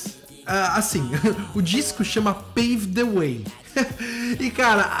 Mas, assim, o disco chama Pave the Way. E,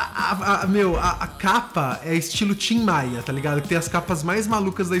 cara, a capa é estilo Tim Maia, tá ligado? Que tem as capas mais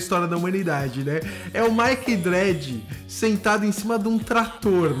malucas da história da humanidade, né? É o Mikey Dread sentado em cima de um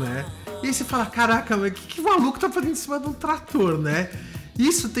trator, né? E aí você fala, caraca, mas que maluco tá fazendo em cima de um trator, né?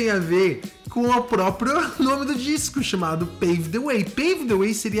 Isso tem a ver com o próprio nome do disco, chamado Pave the Way. Pave the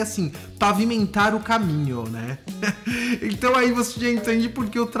Way seria assim, pavimentar o caminho, né? Então aí você já entende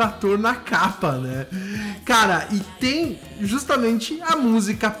porque o trator na capa, né? Cara, e tem justamente a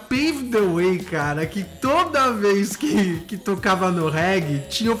música Pave the Way, cara, que toda vez que tocava no reggae,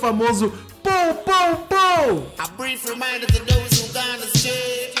 tinha o famoso pou, pou, pou! A brief reminder to those who gone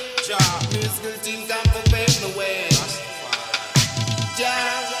astray. Musical things come to pave the way.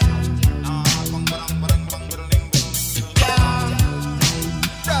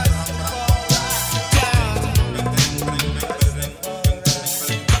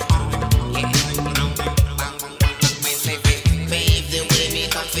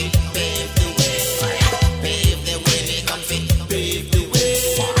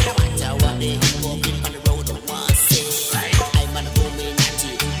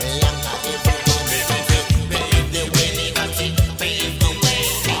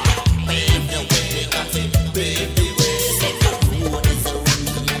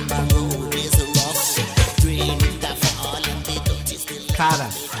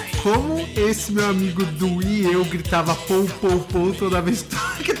 esse meu amigo Du e eu gritava pou, pou, pou toda vez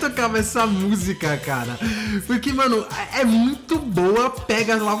que tocava essa música, cara. Porque, mano, é muito boa,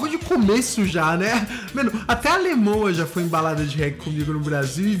 pega logo de começo já, né? Mano, até a Lemoa já foi embalada de reggae comigo no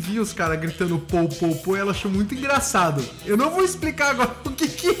Brasil e viu os caras gritando pou, pou, pou e ela achou muito engraçado. Eu não vou explicar agora o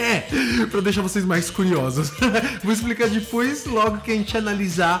que é, pra deixar vocês mais curiosos. Vou explicar depois, logo que a gente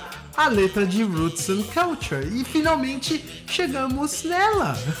analisar a letra de Roots and Culture. E finalmente chegamos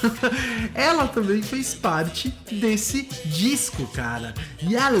nela. Ela também fez parte desse disco, cara.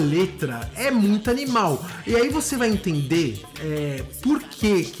 E a letra é muito animal. E aí você vai entender por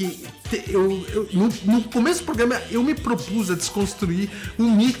que no começo do programa eu me propus a desconstruir um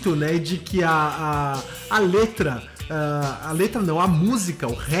mito, né, de que a música,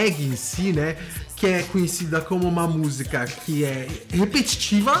 o reggae em si, né, que é conhecida como uma música que é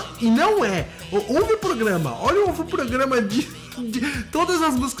repetitiva, e não é. Ouve o programa, olha o programa de todas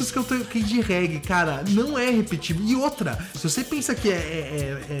as músicas que eu toquei de reggae, cara, não é repetitivo. E outra, se você pensa que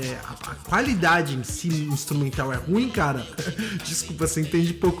a qualidade em si instrumental é ruim, cara, desculpa, você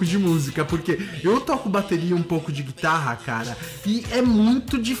entende pouco de música, porque eu toco bateria, um pouco de guitarra, cara, e é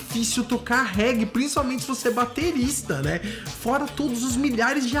muito difícil tocar reggae, principalmente se você é baterista, né? Fora todos os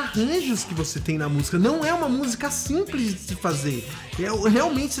milhares de arranjos que você tem na música, não é uma música simples de se fazer.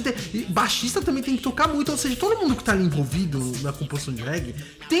 Realmente, baixista também tem que tocar muito, ou seja, todo mundo que tá ali envolvido na composição de reggae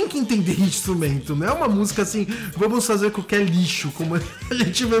tem que entender instrumento, não é uma música assim, vamos fazer qualquer lixo, como a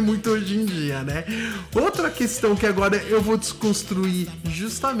gente vê muito hoje em dia, né? Outra questão que agora eu vou desconstruir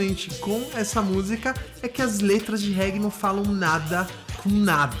justamente com essa música é que as letras de reggae não falam nada com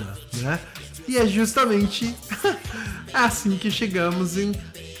nada, né? E é justamente assim que chegamos em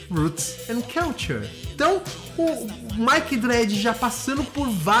Roots and Culture. Então, o Mikey Dread já passando por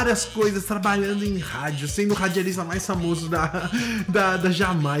várias coisas, trabalhando em rádio, sendo o radialista mais famoso da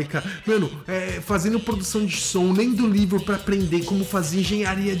Jamaica, mano, fazendo produção de som, lendo livro pra aprender como fazer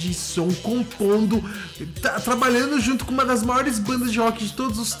engenharia de som, compondo, trabalhando junto com uma das maiores bandas de rock de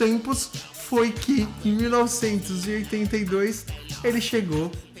todos os tempos, foi que em 1982 ele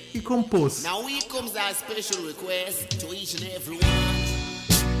chegou e compôs. Now here comes our special request to each and every one.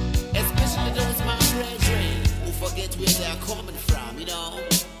 Especially those my brethren who forget where they're coming from, you know.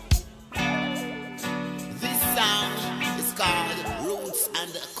 This song is called Roots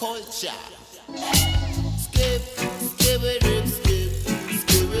and Culture. Skip, skip it up, skip,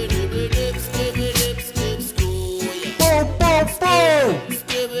 skip it up, skip it up, skip, school, yeah. Pou, pou, pou!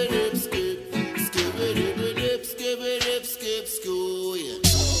 Skip it up, skip, skip it up, skip it up, skip, school, yeah.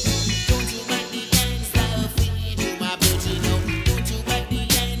 Don't you make the ends style feed you, my brother, you know. Don't you make the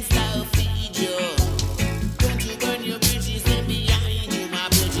ends style feed you. Don't you burn your bridges and behind you, my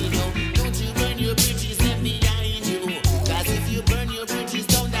brother, you know. Don't you burn your bridges and behind you. Cause if you burn your bridges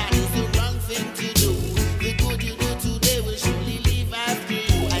down, that is the wrong thing to do. The good you do today will surely live after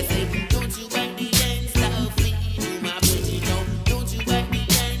you. I say, don't you make the ends style feed you, my brother, you know. Don't you make the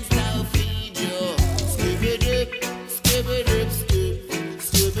ends style feed you. Skip it up, skip it up, skip.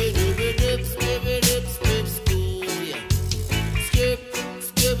 Skip it up, skip it up, skip, school, yeah. Skip,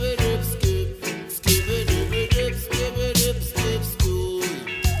 skip it up, skip. Skip it up, skip it up, skip, school.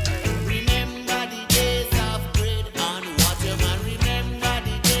 Remember the days of bread and water, man. Remember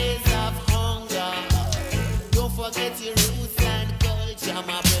the days of hunger. Don't forget your roots and culture,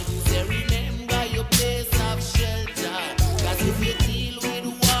 my brothers. Say, remember your place of shelter. Cause if you deal with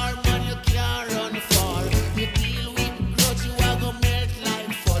war, man, you can't run far. You deal with grudge, you are gonna melt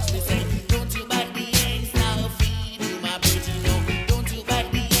like fudge. Me say, don't you bite the ends now, feed you, my brother, no. Don't you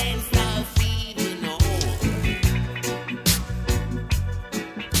bite the ends now, feed you, no.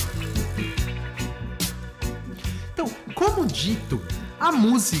 Então, como dito, a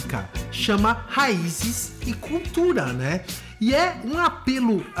música chama Raízes e Cultura, né? E é um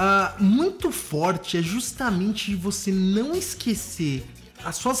apelo muito forte, é justamente você não esquecer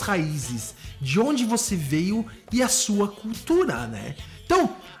as suas raízes, de onde você veio e a sua cultura, né?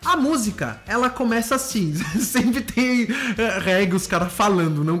 Então, a música, ela começa assim, sempre tem reggae, os caras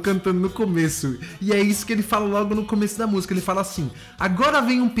falando, não cantando no começo. E é isso que ele fala logo no começo da música, ele fala assim: agora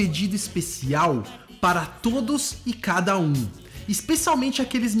vem um pedido especial para todos e cada um, especialmente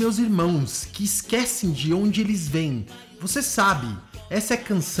aqueles meus irmãos que esquecem de onde eles vêm. Você sabe, Essa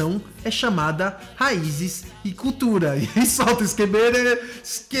canção é chamada Raízes e Cultura. E aí solta esqueberê,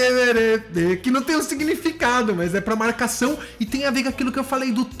 que não tem um significado, mas é pra marcação e tem a ver com aquilo que eu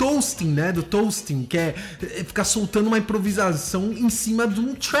falei do toasting, né? Do toasting, que é ficar soltando uma improvisação em cima de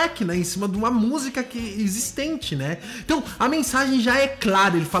um track, né? Em cima de uma música existente, né? Então, a mensagem já é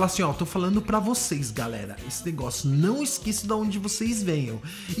clara. Ele fala assim, ó, tô falando pra vocês, galera. Esse negócio, não esqueça de onde vocês venham.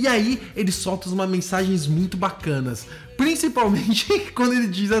 E aí, ele solta umas mensagens muito bacanas. Principalmente quando ele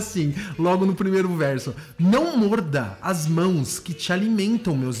diz assim, logo no primeiro verso: não morda as mãos que te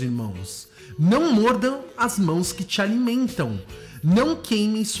alimentam, meus irmãos. Não mordam as mãos que te alimentam. Não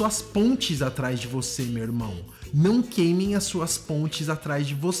queimem suas pontes atrás de você, meu irmão. Não queimem as suas pontes atrás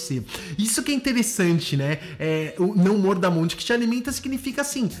de você. Isso que é interessante, né? O não morda a mão que te alimenta significa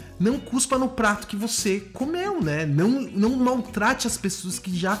assim, não cuspa no prato que você comeu, né? Não maltrate as pessoas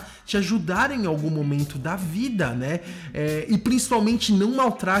que já te ajudaram em algum momento da vida, né? E principalmente não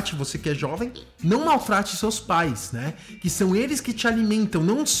maltrate, você que é jovem, não maltrate seus pais, né? Que são eles que te alimentam,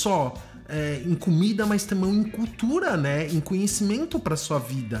 não só em comida, mas também em cultura, né? Em conhecimento para sua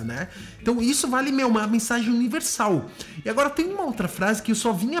vida, né? Então isso vale, uma mensagem universal. E agora tem uma outra frase que eu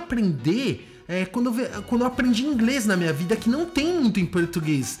só vim aprender quando eu aprendi inglês na minha vida, que não tem muito em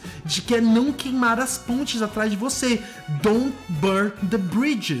português, de que é não queimar as pontes atrás de você. Don't burn the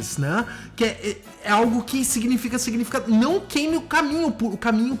bridges, né? Que é algo que significa não queime o caminho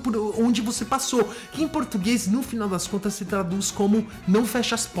por onde você passou. Que em português, no final das contas, se traduz como não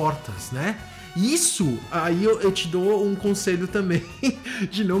feche as portas, né? Isso, aí eu te dou um conselho também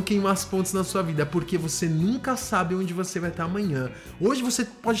de não queimar as pontes na sua vida, porque você nunca sabe onde você vai estar amanhã. Hoje você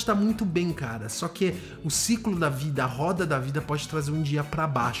pode estar muito bem, cara, só que o ciclo da vida, a roda da vida pode trazer um dia pra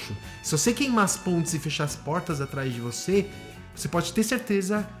baixo. Se você queimar as pontes e fechar as portas atrás de você, você pode ter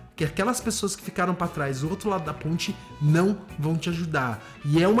certeza que aquelas pessoas que ficaram pra trás, do outro lado da ponte, não vão te ajudar.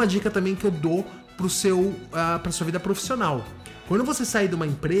 E é uma dica também que eu dou pra sua vida profissional. Quando você sair de uma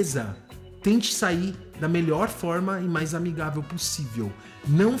empresa, tente sair da melhor forma e mais amigável possível.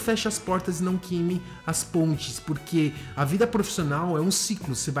 Não feche as portas e não queime as pontes, porque a vida profissional é um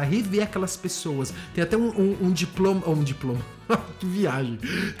ciclo, você vai rever aquelas pessoas. Tem até um diploma, que viagem.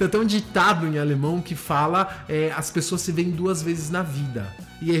 Tem até um ditado em alemão que fala as pessoas se veem 2 vezes na vida.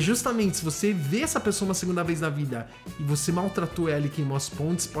 E é justamente, se você vê essa pessoa uma segunda vez na vida e você maltratou ela e queimou as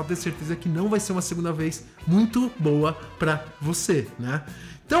pontes, pode ter certeza que não vai ser uma segunda vez muito boa pra você, né?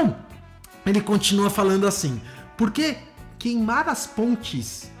 Então, ele continua falando assim, porque queimar as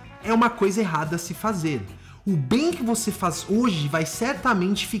pontes é uma coisa errada a se fazer. O bem que você faz hoje vai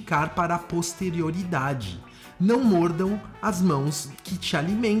certamente ficar para a posterioridade. Não mordam as mãos que te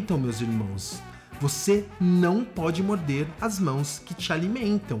alimentam, meus irmãos. Você não pode morder as mãos que te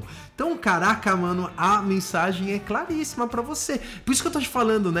alimentam. Então, caraca, mano, a mensagem é claríssima pra você. Por isso que eu tô te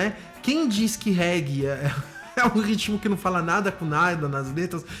falando, né? Quem diz que reggae é um ritmo que não fala nada com nada nas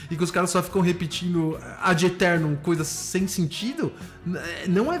letras e que os caras só ficam repetindo ad eternum coisas sem sentido,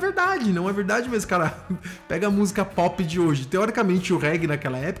 não é verdade mesmo, cara. Pega a música pop de hoje. Teoricamente, o reggae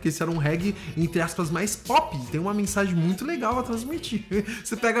naquela época, esse era um reggae, entre aspas, mais pop. Tem uma mensagem muito legal a transmitir.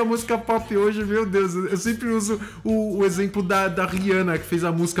 Você pega a música pop hoje, meu Deus, eu sempre uso o exemplo da Rihanna, que fez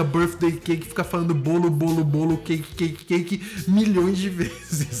a música Birthday Cake, fica falando bolo, bolo, bolo, cake, cake, cake, milhões de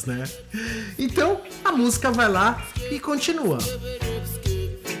vezes, né? Então, a música vai lá e continua.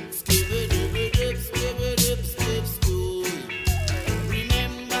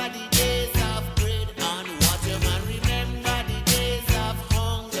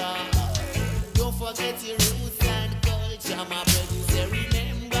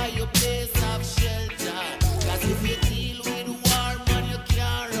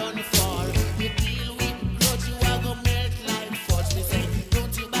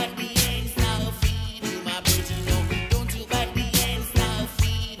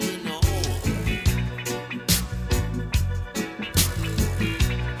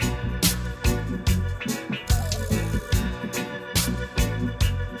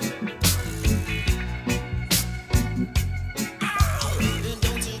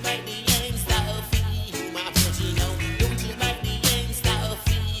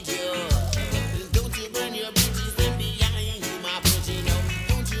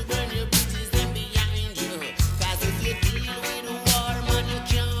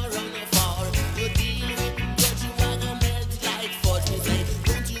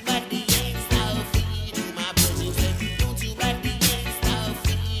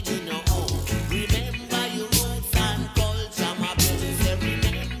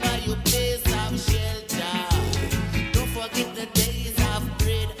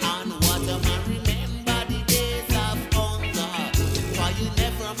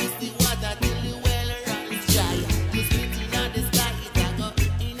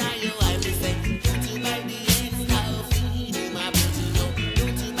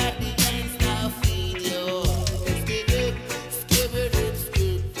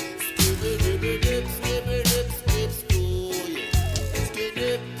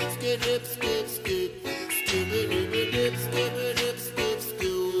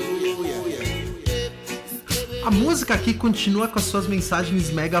 música aqui continua com as suas mensagens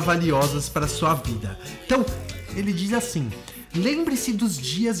mega valiosas para a sua vida. Então, ele diz assim: lembre-se dos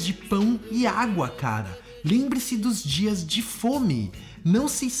dias de pão e água, cara. Lembre-se dos dias de fome. Não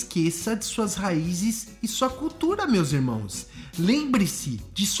se esqueça de suas raízes e sua cultura, meus irmãos. Lembre-se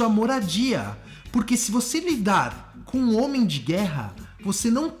de sua moradia, porque se você lidar com um homem de guerra, você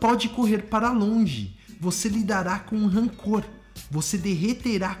não pode correr para longe. Você lidará com rancor. Você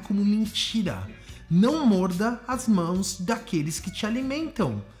derreterá como mentira. Não morda as mãos daqueles que te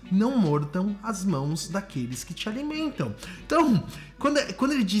alimentam. Não mordam as mãos daqueles que te alimentam. Então,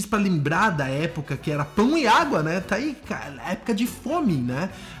 quando ele diz para lembrar da época que era pão e água, né? Tá aí, cara, época de fome,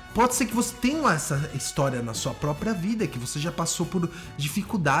 né? Pode ser que você tenha essa história na sua própria vida, que você já passou por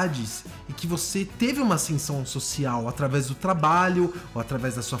dificuldades e que você teve uma ascensão social através do trabalho ou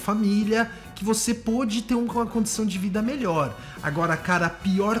através da sua família, que você pôde ter uma condição de vida melhor. Agora, cara, a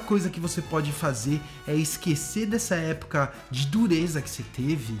pior coisa que você pode fazer é esquecer dessa época de dureza que você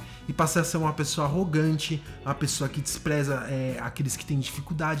teve e passar a ser uma pessoa arrogante, uma pessoa que despreza aqueles que têm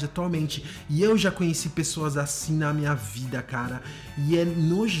dificuldade atualmente. E eu já conheci pessoas assim na minha vida, cara, e é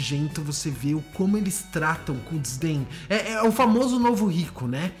nojento você ver como eles tratam com desdém. É o famoso novo rico,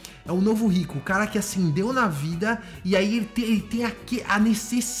 né? É o novo rico, o cara que ascendeu na vida e aí ele tem a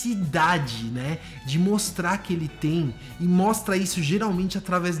necessidade, né, de mostrar que ele tem, e mostra isso geralmente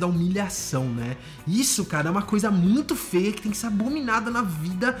através da humilhação, né? Isso, cara, é uma coisa muito feia que tem que ser abominada na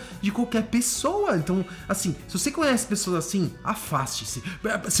vida de qualquer pessoa. Então, assim, se você conhece pessoas assim, afaste-se.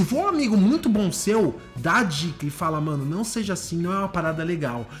 Se for um amigo muito bom seu, dá a dica e fala, mano, não seja assim, não é uma parada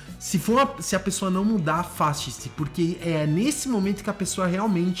legal. Se a pessoa não mudar, afaste-se, porque é nesse momento que a pessoa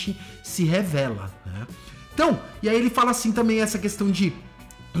realmente se revela, né? Então, e aí ele fala assim também essa questão de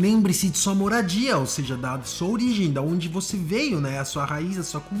lembre-se de sua moradia, ou seja, da sua origem, da onde você veio, né? A sua raiz, a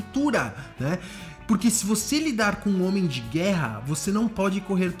sua cultura, né? Porque se você lidar com um homem de guerra, você não pode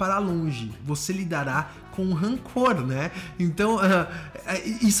correr para longe. Você lidará com rancor, né? Então,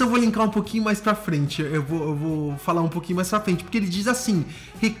 isso eu vou linkar um pouquinho mais pra frente. Eu vou falar um pouquinho mais pra frente. Porque ele diz assim: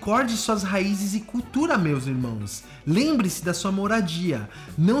 recorde suas raízes e cultura, meus irmãos. Lembre-se da sua moradia.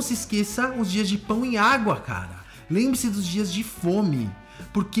 Não se esqueça os dias de pão e água, cara. Lembre-se dos dias de fome.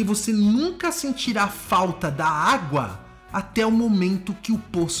 Porque você nunca sentirá falta da água até o momento que o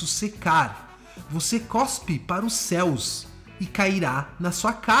poço secar. Você cospe para os céus e cairá na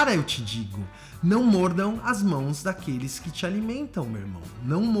sua cara, eu te digo. Não mordam as mãos daqueles que te alimentam, meu irmão.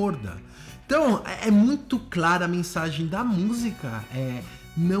 Não morda. Então, é muito clara a mensagem da música.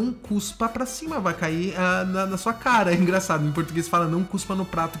 Não cuspa pra cima, vai cair na sua cara. É engraçado, em português fala não cuspa no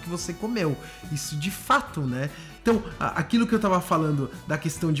prato que você comeu. Isso de fato, né? Então, aquilo que eu tava falando da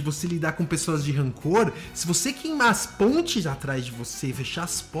questão de você lidar com pessoas de rancor, se você queimar as pontes atrás de você, fechar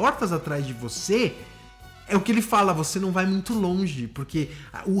as portas atrás de você, é o que ele fala, você não vai muito longe, porque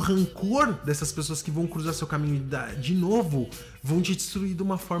o rancor dessas pessoas que vão cruzar seu caminho de novo, vão te destruir de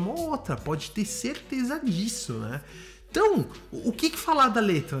uma forma ou outra, pode ter certeza disso, né? Então, o que falar da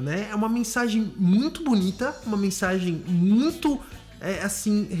letra, né? É uma mensagem muito bonita, uma mensagem muito...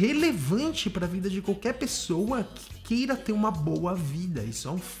 assim, relevante para a vida de qualquer pessoa que queira ter uma boa vida. Isso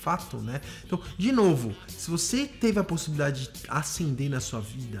é um fato, né? Então, de novo, se você teve a possibilidade de ascender na sua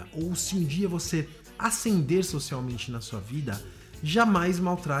vida, ou se um dia você ascender socialmente na sua vida, jamais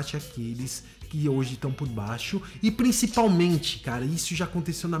maltrate aqueles que hoje estão por baixo. E principalmente, cara, isso já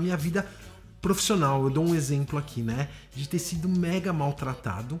aconteceu na minha vida profissional. Eu dou um exemplo aqui, né? De ter sido mega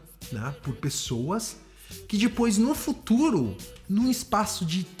maltratado, né, por pessoas que depois, no futuro, num espaço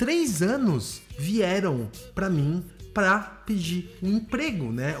de 3 anos, vieram para mim para pedir um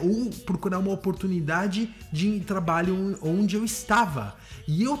emprego, né? Ou procurar uma oportunidade de trabalho onde eu estava.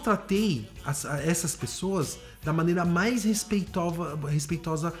 E eu tratei essas pessoas da maneira mais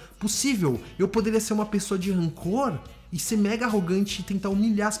respeitosa possível. Eu poderia ser uma pessoa de rancor e ser mega arrogante e tentar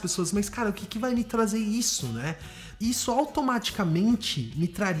humilhar as pessoas, mas, cara, o que vai me trazer isso, né? Isso automaticamente me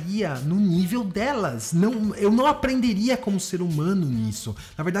traria no nível delas. Eu não aprenderia como ser humano nisso.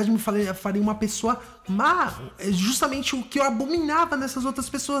 Na verdade, me faria uma pessoa má. É justamente o que eu abominava nessas outras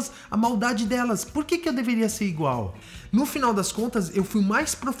pessoas, a maldade delas. Por que eu deveria ser igual? No final das contas, eu fui o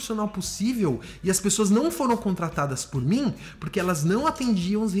mais profissional possível e as pessoas não foram contratadas por mim porque elas não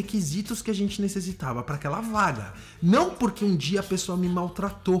atendiam os requisitos que a gente necessitava para aquela vaga. Não porque um dia a pessoa me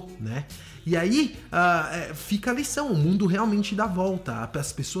maltratou, né? E aí fica a lição, o mundo realmente dá volta,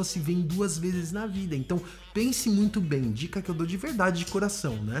 as pessoas se veem 2 vezes na vida, então pense muito bem, dica que eu dou de verdade, de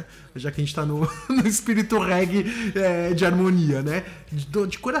coração, né? Já que a gente tá no espírito reggae de harmonia, né?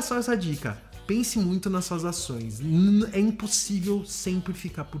 De coração essa dica, pense muito nas suas ações. É impossível sempre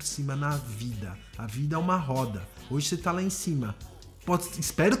ficar por cima na vida. A vida é uma roda. Hoje você tá lá em cima.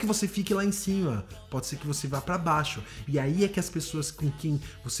 Espero que você fique lá em cima. Pode ser que você vá para baixo. E aí é que as pessoas com quem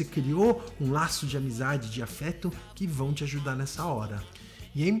você criou um laço de amizade, de afeto, que vão te ajudar nessa hora.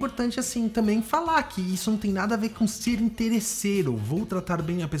 E é importante, assim, também falar que isso não tem nada a ver com ser interesseiro. Vou tratar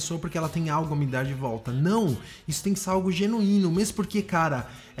bem a pessoa porque ela tem algo a me dar de volta. Não, isso tem que ser algo genuíno. Mesmo porque, cara,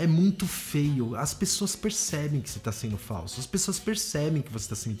 é muito feio. As pessoas percebem que você tá sendo falso. As pessoas percebem que você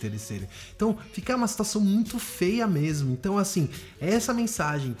tá sendo interesseiro. Então, fica uma situação muito feia mesmo. Então, assim, essa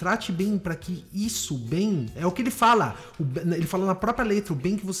mensagem, trate bem para que isso, bem, é o que ele fala. Ele fala na própria letra, o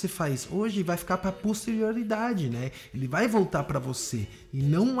bem que você faz hoje vai ficar pra posterioridade, né? Ele vai voltar para você. E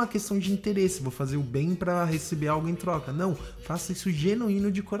não uma questão de interesse, vou fazer o bem para receber algo em troca. Não, faça isso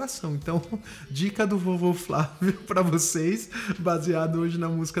genuíno de coração. Então, dica do vovô Flávio para vocês, baseado hoje na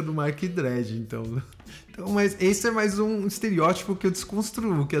música do Mikey Dread. Então, mas esse é mais um estereótipo que eu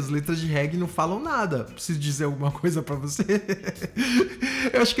desconstruo, que as letras de reggae não falam nada. Preciso dizer alguma coisa pra você?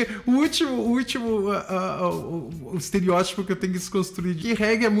 Eu acho que o último estereótipo que eu tenho que desconstruir de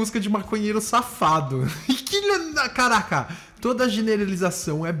reggae é música de maconheiro safado. E que, caraca, toda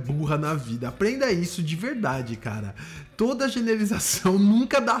generalização é burra na vida. Aprenda isso de verdade, cara. Toda generalização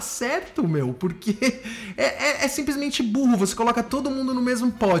nunca dá certo, meu, porque é simplesmente burro. Você coloca todo mundo no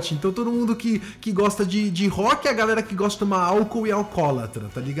mesmo pote. Então todo mundo que gosta de rock é a galera que gosta de tomar álcool e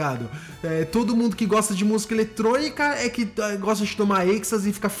alcoólatra, tá ligado? Todo mundo que gosta de música eletrônica é que gosta de tomar êxtase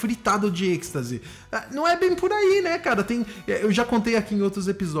e fica fritado de êxtase. Não é bem por aí, né, cara? Eu já contei aqui em outros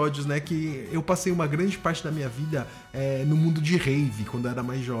episódios, né, que eu passei uma grande parte da minha vida no mundo de rave, quando eu era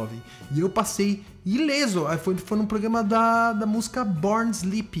mais jovem. E eu passei ileso. Foi num programa da música Born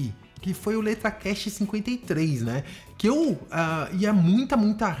Sleepy, que foi o LetraCast 53, né? Que eu ia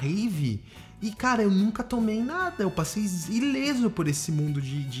muita rave. E, cara, eu nunca tomei nada. Eu passei ileso por esse mundo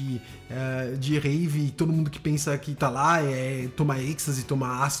de rave. E todo mundo que pensa que tá lá toma êxtase,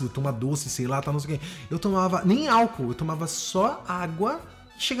 toma ácido, toma doce, sei lá, tá não sei o quê. Eu tomava nem álcool, eu tomava só água.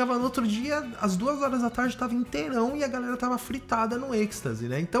 Chegava no outro dia, às 2 horas da tarde, tava inteirão e a galera tava fritada no êxtase,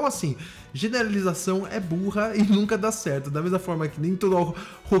 né? Então, assim, generalização é burra e nunca dá certo. Da mesma forma que nem todo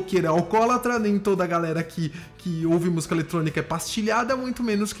roqueiro é alcoólatra, nem toda galera que ouve música eletrônica é pastilhada, muito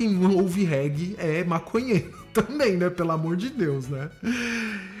menos quem ouve reggae é maconheiro também, né? Pelo amor de Deus, né?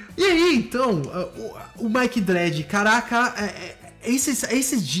 E aí, então, o Mikey Dread, caraca,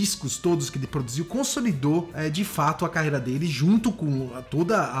 esses discos todos que ele produziu consolidou de fato a carreira dele, junto com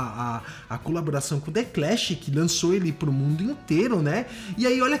toda a colaboração com o The Clash, que lançou ele pro mundo inteiro, né? E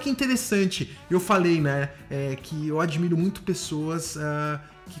aí, olha que interessante, eu falei, né, que eu admiro muito pessoas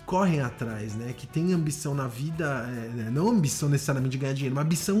que correm atrás, né? Que tem ambição na vida, não ambição necessariamente de ganhar dinheiro,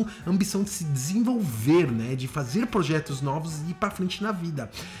 mas ambição de se desenvolver, né? De fazer projetos novos e ir pra frente na vida.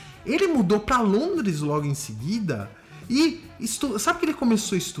 Ele mudou pra Londres logo em seguida. E sabe o que ele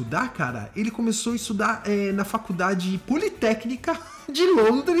começou a estudar, cara? Ele começou a estudar na Faculdade Politécnica de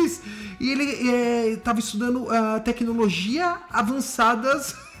Londres. E ele estava estudando tecnologia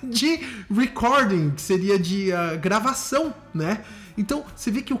avançadas de recording, que seria de gravação, né? Então, você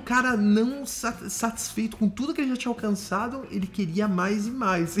vê que o cara, não satisfeito com tudo que ele já tinha alcançado, ele queria mais e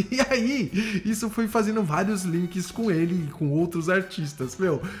mais. E aí, isso foi fazendo vários links com ele e com outros artistas.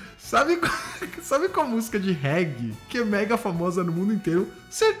 Meu, sabe qual música de reggae que é mega famosa no mundo inteiro?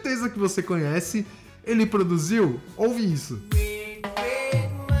 Certeza que você conhece. Ele produziu? Ouve isso.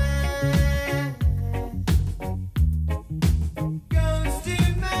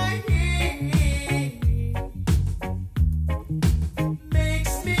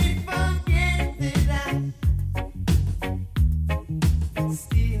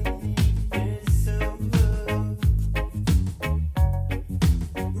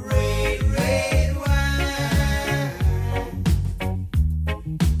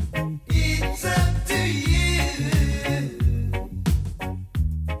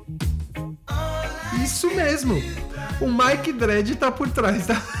 O Mikey Dread tá por trás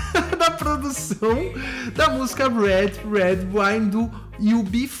da produção da música Red Wine do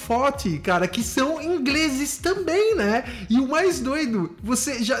UB40, cara, que são ingleses também, né? E o mais doido,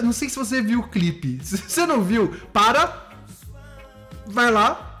 não sei se você viu o clipe. Se você não viu, vai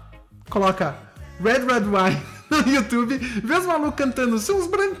lá, coloca Red Wine no YouTube, vê os malucos cantando, são uns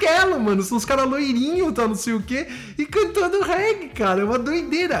branquelos, mano, são uns caras loirinhos, tá, não sei o que, e cantando reggae, cara, é uma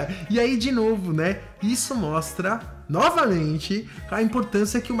doideira. E aí, de novo, né, isso mostra, novamente a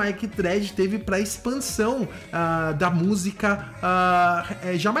importância que o Mikey Dread teve para a expansão da música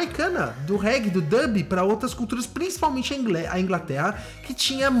jamaicana, do reggae, do dub para outras culturas, principalmente a Inglaterra, que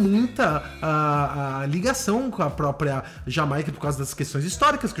tinha muita ligação com a própria Jamaica por causa das questões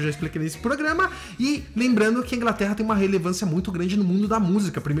históricas que eu já expliquei nesse programa. E lembrando que a Inglaterra tem uma relevância muito grande no mundo da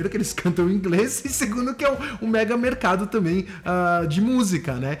música. Primeiro que eles cantam em inglês e segundo que é um mega mercado também de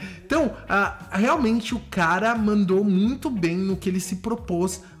música, né? Então, realmente o cara mandou muito bem no que ele se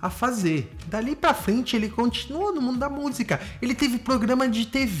propôs a fazer. Dali pra frente ele continuou no mundo da música. Ele teve programa de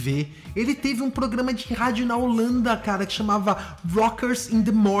TV, ele teve um programa de rádio na Holanda, cara, que chamava Rockers in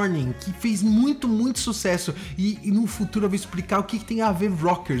the Morning, que fez muito, muito sucesso. E no futuro eu vou explicar o que tem a ver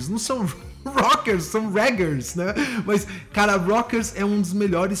rockers. Não são rockers, são raggers, né? Mas, cara, Rockers é um dos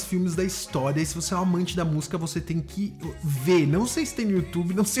melhores filmes da história. E se você é um amante da música, você tem que ver. Não sei se tem no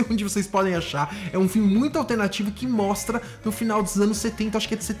YouTube, não sei onde vocês podem achar. É um filme muito alternativo que mostra no final dos anos 70, acho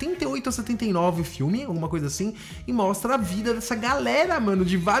que é de 78 ou 79 o filme, alguma coisa assim, e mostra a vida dessa galera, mano,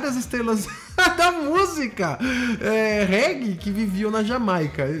 de várias estrelas da música reggae que viviam na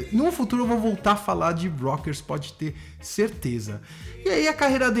Jamaica. No futuro eu vou voltar a falar de Rockers, pode ter certeza. E aí a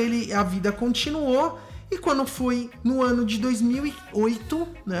carreira dele, a vida continuou, e quando foi no ano de 2008,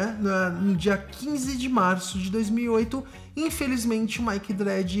 né, no dia 15 de março de 2008, infelizmente o Mikey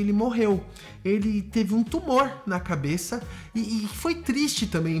Dread ele morreu. Ele teve um tumor na cabeça e foi triste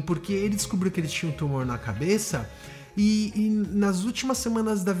também, porque ele descobriu que ele tinha um tumor na cabeça e nas últimas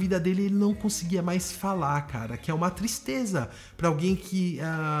semanas da vida dele ele não conseguia mais falar, cara, que é uma tristeza para alguém que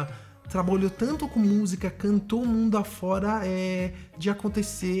trabalhou tanto com música, cantou o mundo afora, de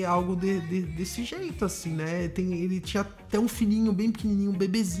acontecer algo desse jeito, assim, né? Ele tinha até um filhinho bem pequenininho, um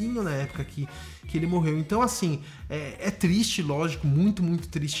bebezinho na época que ele morreu. Então, assim, é triste, lógico, muito, muito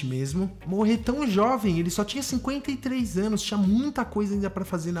triste mesmo. Morrer tão jovem, ele só tinha 53 anos, tinha muita coisa ainda pra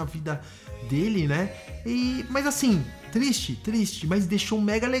fazer na vida dele, né? Mas assim, triste, mas deixou um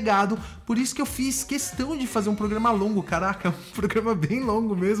mega legado. Por isso que eu fiz questão de fazer um programa longo, caraca, um programa bem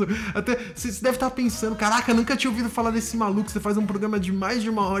longo mesmo. Até você deve estar pensando, caraca, nunca tinha ouvido falar desse maluco, você faz um programa de mais de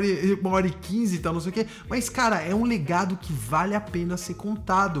 1h15 e tal, não sei o que. Mas, cara, é um legado que vale a pena ser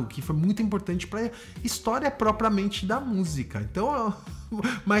contado, que foi muito importante pra história propriamente da música. Então,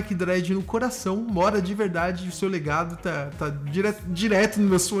 Mikey Dread no coração, mora de verdade, o seu legado tá direto nos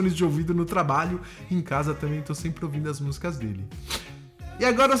meus fones de ouvido no trabalho, em casa também tô sempre ouvindo as músicas dele. E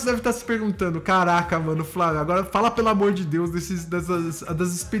agora você deve estar se perguntando, caraca, mano, Flávio, agora fala pelo amor de Deus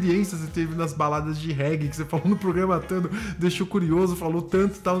das experiências que você teve nas baladas de reggae, que você falou no programa tanto, deixou curioso, falou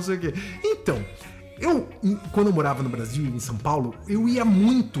tanto e tal, não sei o quê. Então, quando eu morava no Brasil, em São Paulo, eu ia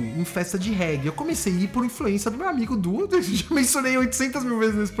muito em festa de reggae. Eu comecei a ir por influência do meu amigo Du, já mencionei 800 mil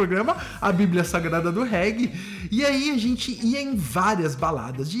vezes nesse programa, a Bíblia Sagrada do Reggae. E aí a gente ia em várias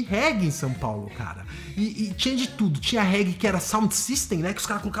baladas de reggae em São Paulo, cara. E tinha de tudo. Tinha reggae que era sound system, né? Que os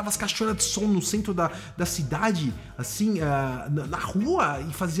caras colocavam as caixonas de som no centro da cidade, assim, na rua,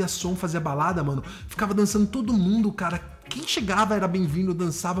 e fazia som, fazia balada, mano. Ficava dançando todo mundo, cara. Quem chegava era bem-vindo,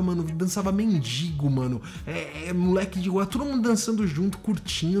 dançava, mano, dançava mendigo, mano, moleque de rua, todo mundo dançando junto,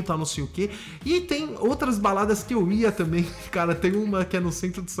 curtindo, tal, não sei o que. E tem outras baladas que eu ia também, cara, tem uma que é no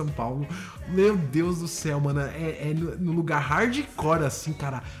centro de São Paulo, meu Deus do céu, mano, no lugar hardcore, assim,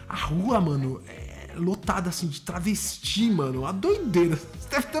 cara, a rua, mano, lotada, assim, de travesti, mano, a doideira. Você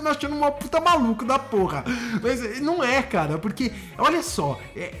deve estar me achando uma puta maluco da porra, mas não é, cara, porque, olha só,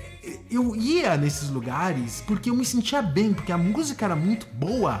 eu ia nesses lugares porque eu me sentia bem, porque a música era muito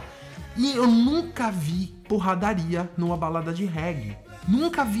boa e eu nunca vi porradaria numa balada de reggae.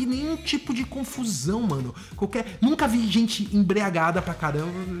 Nunca vi nenhum tipo de confusão, mano. Nunca vi gente embriagada pra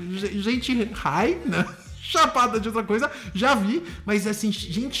caramba, gente high, né? Chapada de outra coisa, já vi, mas assim,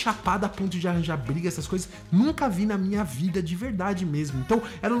 gente chapada a ponto de arranjar briga, essas coisas, nunca vi na minha vida de verdade mesmo. Então,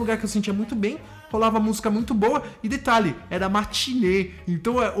 era um lugar que eu sentia muito bem, rolava música muito boa, e detalhe, era matinê,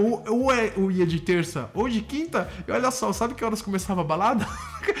 então eu ia de terça ou de quinta, e olha só, sabe que horas começava a balada?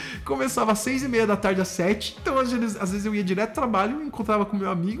 Começava às 6h30 da tarde, às 7h, então às vezes eu ia direto ao trabalho, encontrava com meu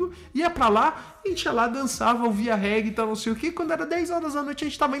amigo, ia pra lá, a gente ia lá, dançava, ouvia reggae e tal, não sei o que. Quando era 10 horas da noite a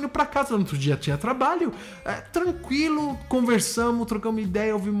gente tava indo pra casa, no outro dia tinha trabalho, tranquilo, conversamos, trocamos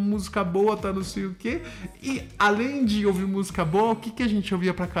ideia, ouvimos música boa, tá, não sei o que. E além de ouvir música boa, o que a gente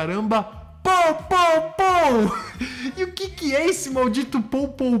ouvia pra caramba? Pou, pou, pou! E o que é esse maldito pou,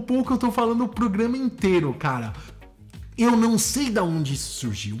 pou, pou que eu tô falando o programa inteiro, cara? Eu não sei de onde isso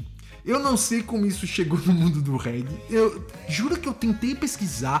surgiu. Eu não sei como isso chegou no mundo do reggae. Eu juro que eu tentei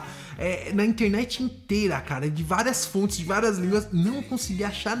pesquisar na internet inteira, cara, de várias fontes, de várias línguas, não consegui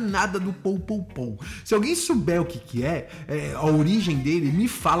achar nada do pou pou pou. Se alguém souber o que é, a origem dele, me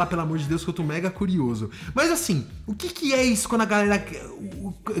fala, pelo amor de Deus, que eu tô mega curioso. Mas assim, o que é isso quando a galera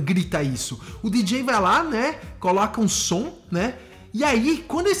grita isso? O DJ vai lá, né, coloca um som, né, e aí,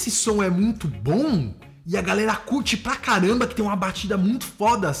 quando esse som é muito bom e a galera curte pra caramba, que tem uma batida muito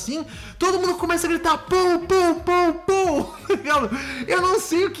foda assim, todo mundo começa a gritar pou, pou, pou, pou. Eu não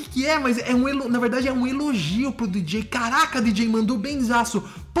sei o que é, mas na verdade é um elogio pro DJ. Caraca, DJ, mandou benzaço.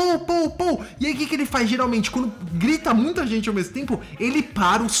 Pou, pou, pou. E aí o que ele faz geralmente? Quando grita muita gente ao mesmo tempo, ele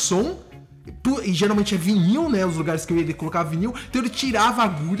para o som, e geralmente é vinil, né, os lugares que ele colocava vinil, então ele tirava a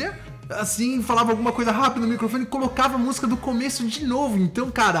agulha, assim, falava alguma coisa rápida no microfone e colocava a música do começo de novo. Então,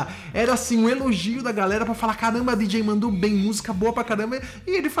 cara, era assim, um elogio da galera pra falar, caramba, DJ mandou bem, música boa pra caramba.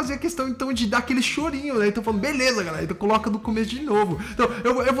 E ele fazia questão, então, de dar aquele chorinho, né? Então, falando, beleza, galera, então coloca do começo de novo. Então,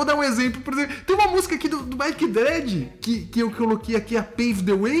 eu vou dar um exemplo, por exemplo, tem uma música aqui do Mikey Dread, que eu coloquei aqui, a Pave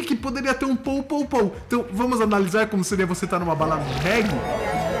the Way, que poderia ter um pou, pou, pou. Então, vamos analisar como seria você estar numa balada de reggae?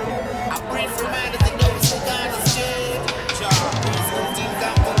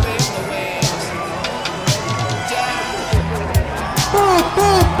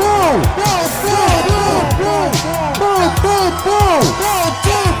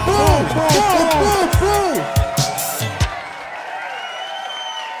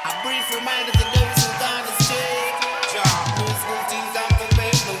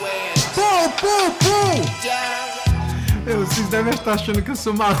 Vocês devem estar achando que eu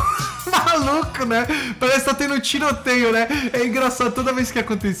sou maluco, né? Parece que tá tendo tiroteio, né? É engraçado, toda vez que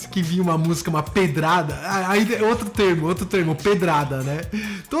acontece que vinha uma música, uma pedrada, aí outro termo, pedrada, né?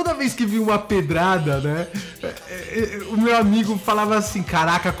 Toda vez que vinha uma pedrada, né? O meu amigo falava assim,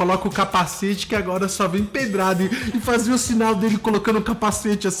 caraca, coloca o capacete que agora só vem pedrada. E fazia o sinal dele colocando o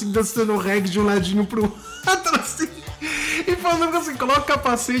capacete, assim, dançando o reggae de um ladinho pro outro, assim. E falando assim, coloca o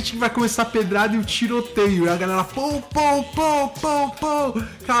capacete que vai começar a pedrada e o tiroteio. E a galera, pou, pou, pou, pou, pou.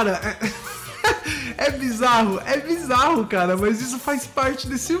 Cara, é bizarro, cara, mas isso faz parte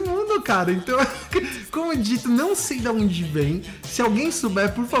desse mundo, cara. Então, como dito, não sei de onde vem. Se alguém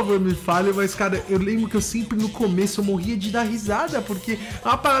souber, por favor, me fale. Mas, cara, eu lembro que eu sempre no começo eu morria de dar risada, porque é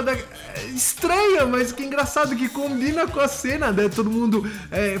uma parada estranha, mas que engraçado, que combina com a cena, né? Todo mundo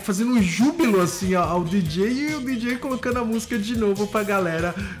fazendo um júbilo, assim, ao DJ, e o DJ colocando a música de novo pra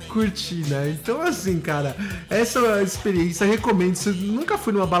galera curtir, né? Então, assim, cara, essa é a experiência, recomendo. Se nunca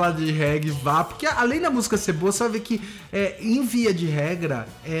fui numa balada de reggae, vá, porque além da música ser boa, você vai ver que em via de regra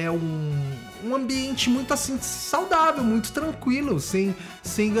é um ambiente muito assim saudável, muito tranquilo, sem...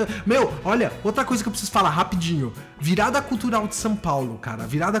 Meu, olha, outra coisa que eu preciso falar rapidinho, virada cultural de São Paulo, cara,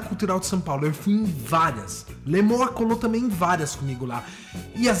 virada cultural de São Paulo, eu fui em várias, Lemoa colou também em várias comigo lá,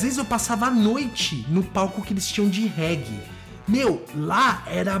 e às vezes eu passava a noite no palco que eles tinham de reggae. Meu, lá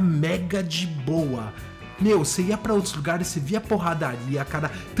era mega de boa. Meu, você ia pra outros lugares, você via porradaria,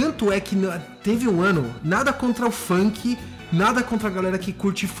 cara. Tanto é que teve um ano, nada contra o funk, nada contra a galera que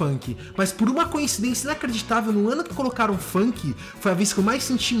curte funk, mas por uma coincidência inacreditável, no ano que colocaram funk, foi a vez que eu mais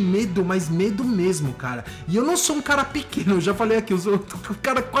senti medo, mas medo mesmo, cara. E eu não sou um cara pequeno, eu já falei aqui, eu sou um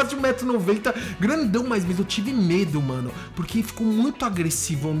cara quase de 1,90 m, grandão, mas eu tive medo, mano, porque ficou muito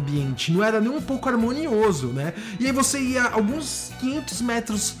agressivo o ambiente, não era nem um pouco harmonioso, né? E aí você ia alguns 500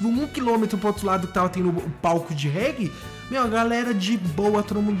 metros, 1 quilômetro pro outro lado que tava tendo o palco de reggae, meu, a galera de boa,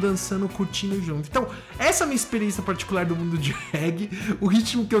 todo mundo dançando, curtindo junto. Então, essa é a minha experiência particular do mundo de reggae, o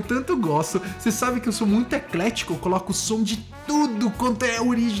ritmo que eu tanto gosto. Você sabe que eu sou muito eclético, eu coloco som de tudo quanto é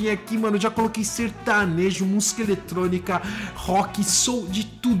origem aqui, mano. Eu já coloquei sertanejo, música eletrônica, rock, soul, de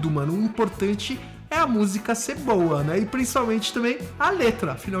tudo, mano. O importante é a música ser boa, né? E principalmente também a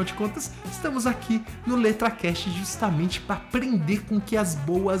letra. Afinal de contas, estamos aqui no LetraCast justamente para aprender com que as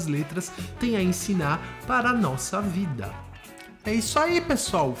boas letras têm a ensinar para a nossa vida. É isso aí,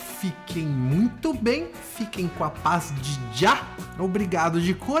 pessoal. Fiquem muito bem, fiquem com a paz de Já. Obrigado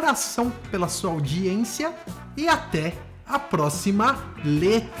de coração pela sua audiência e até a próxima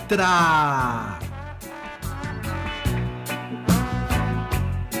letra.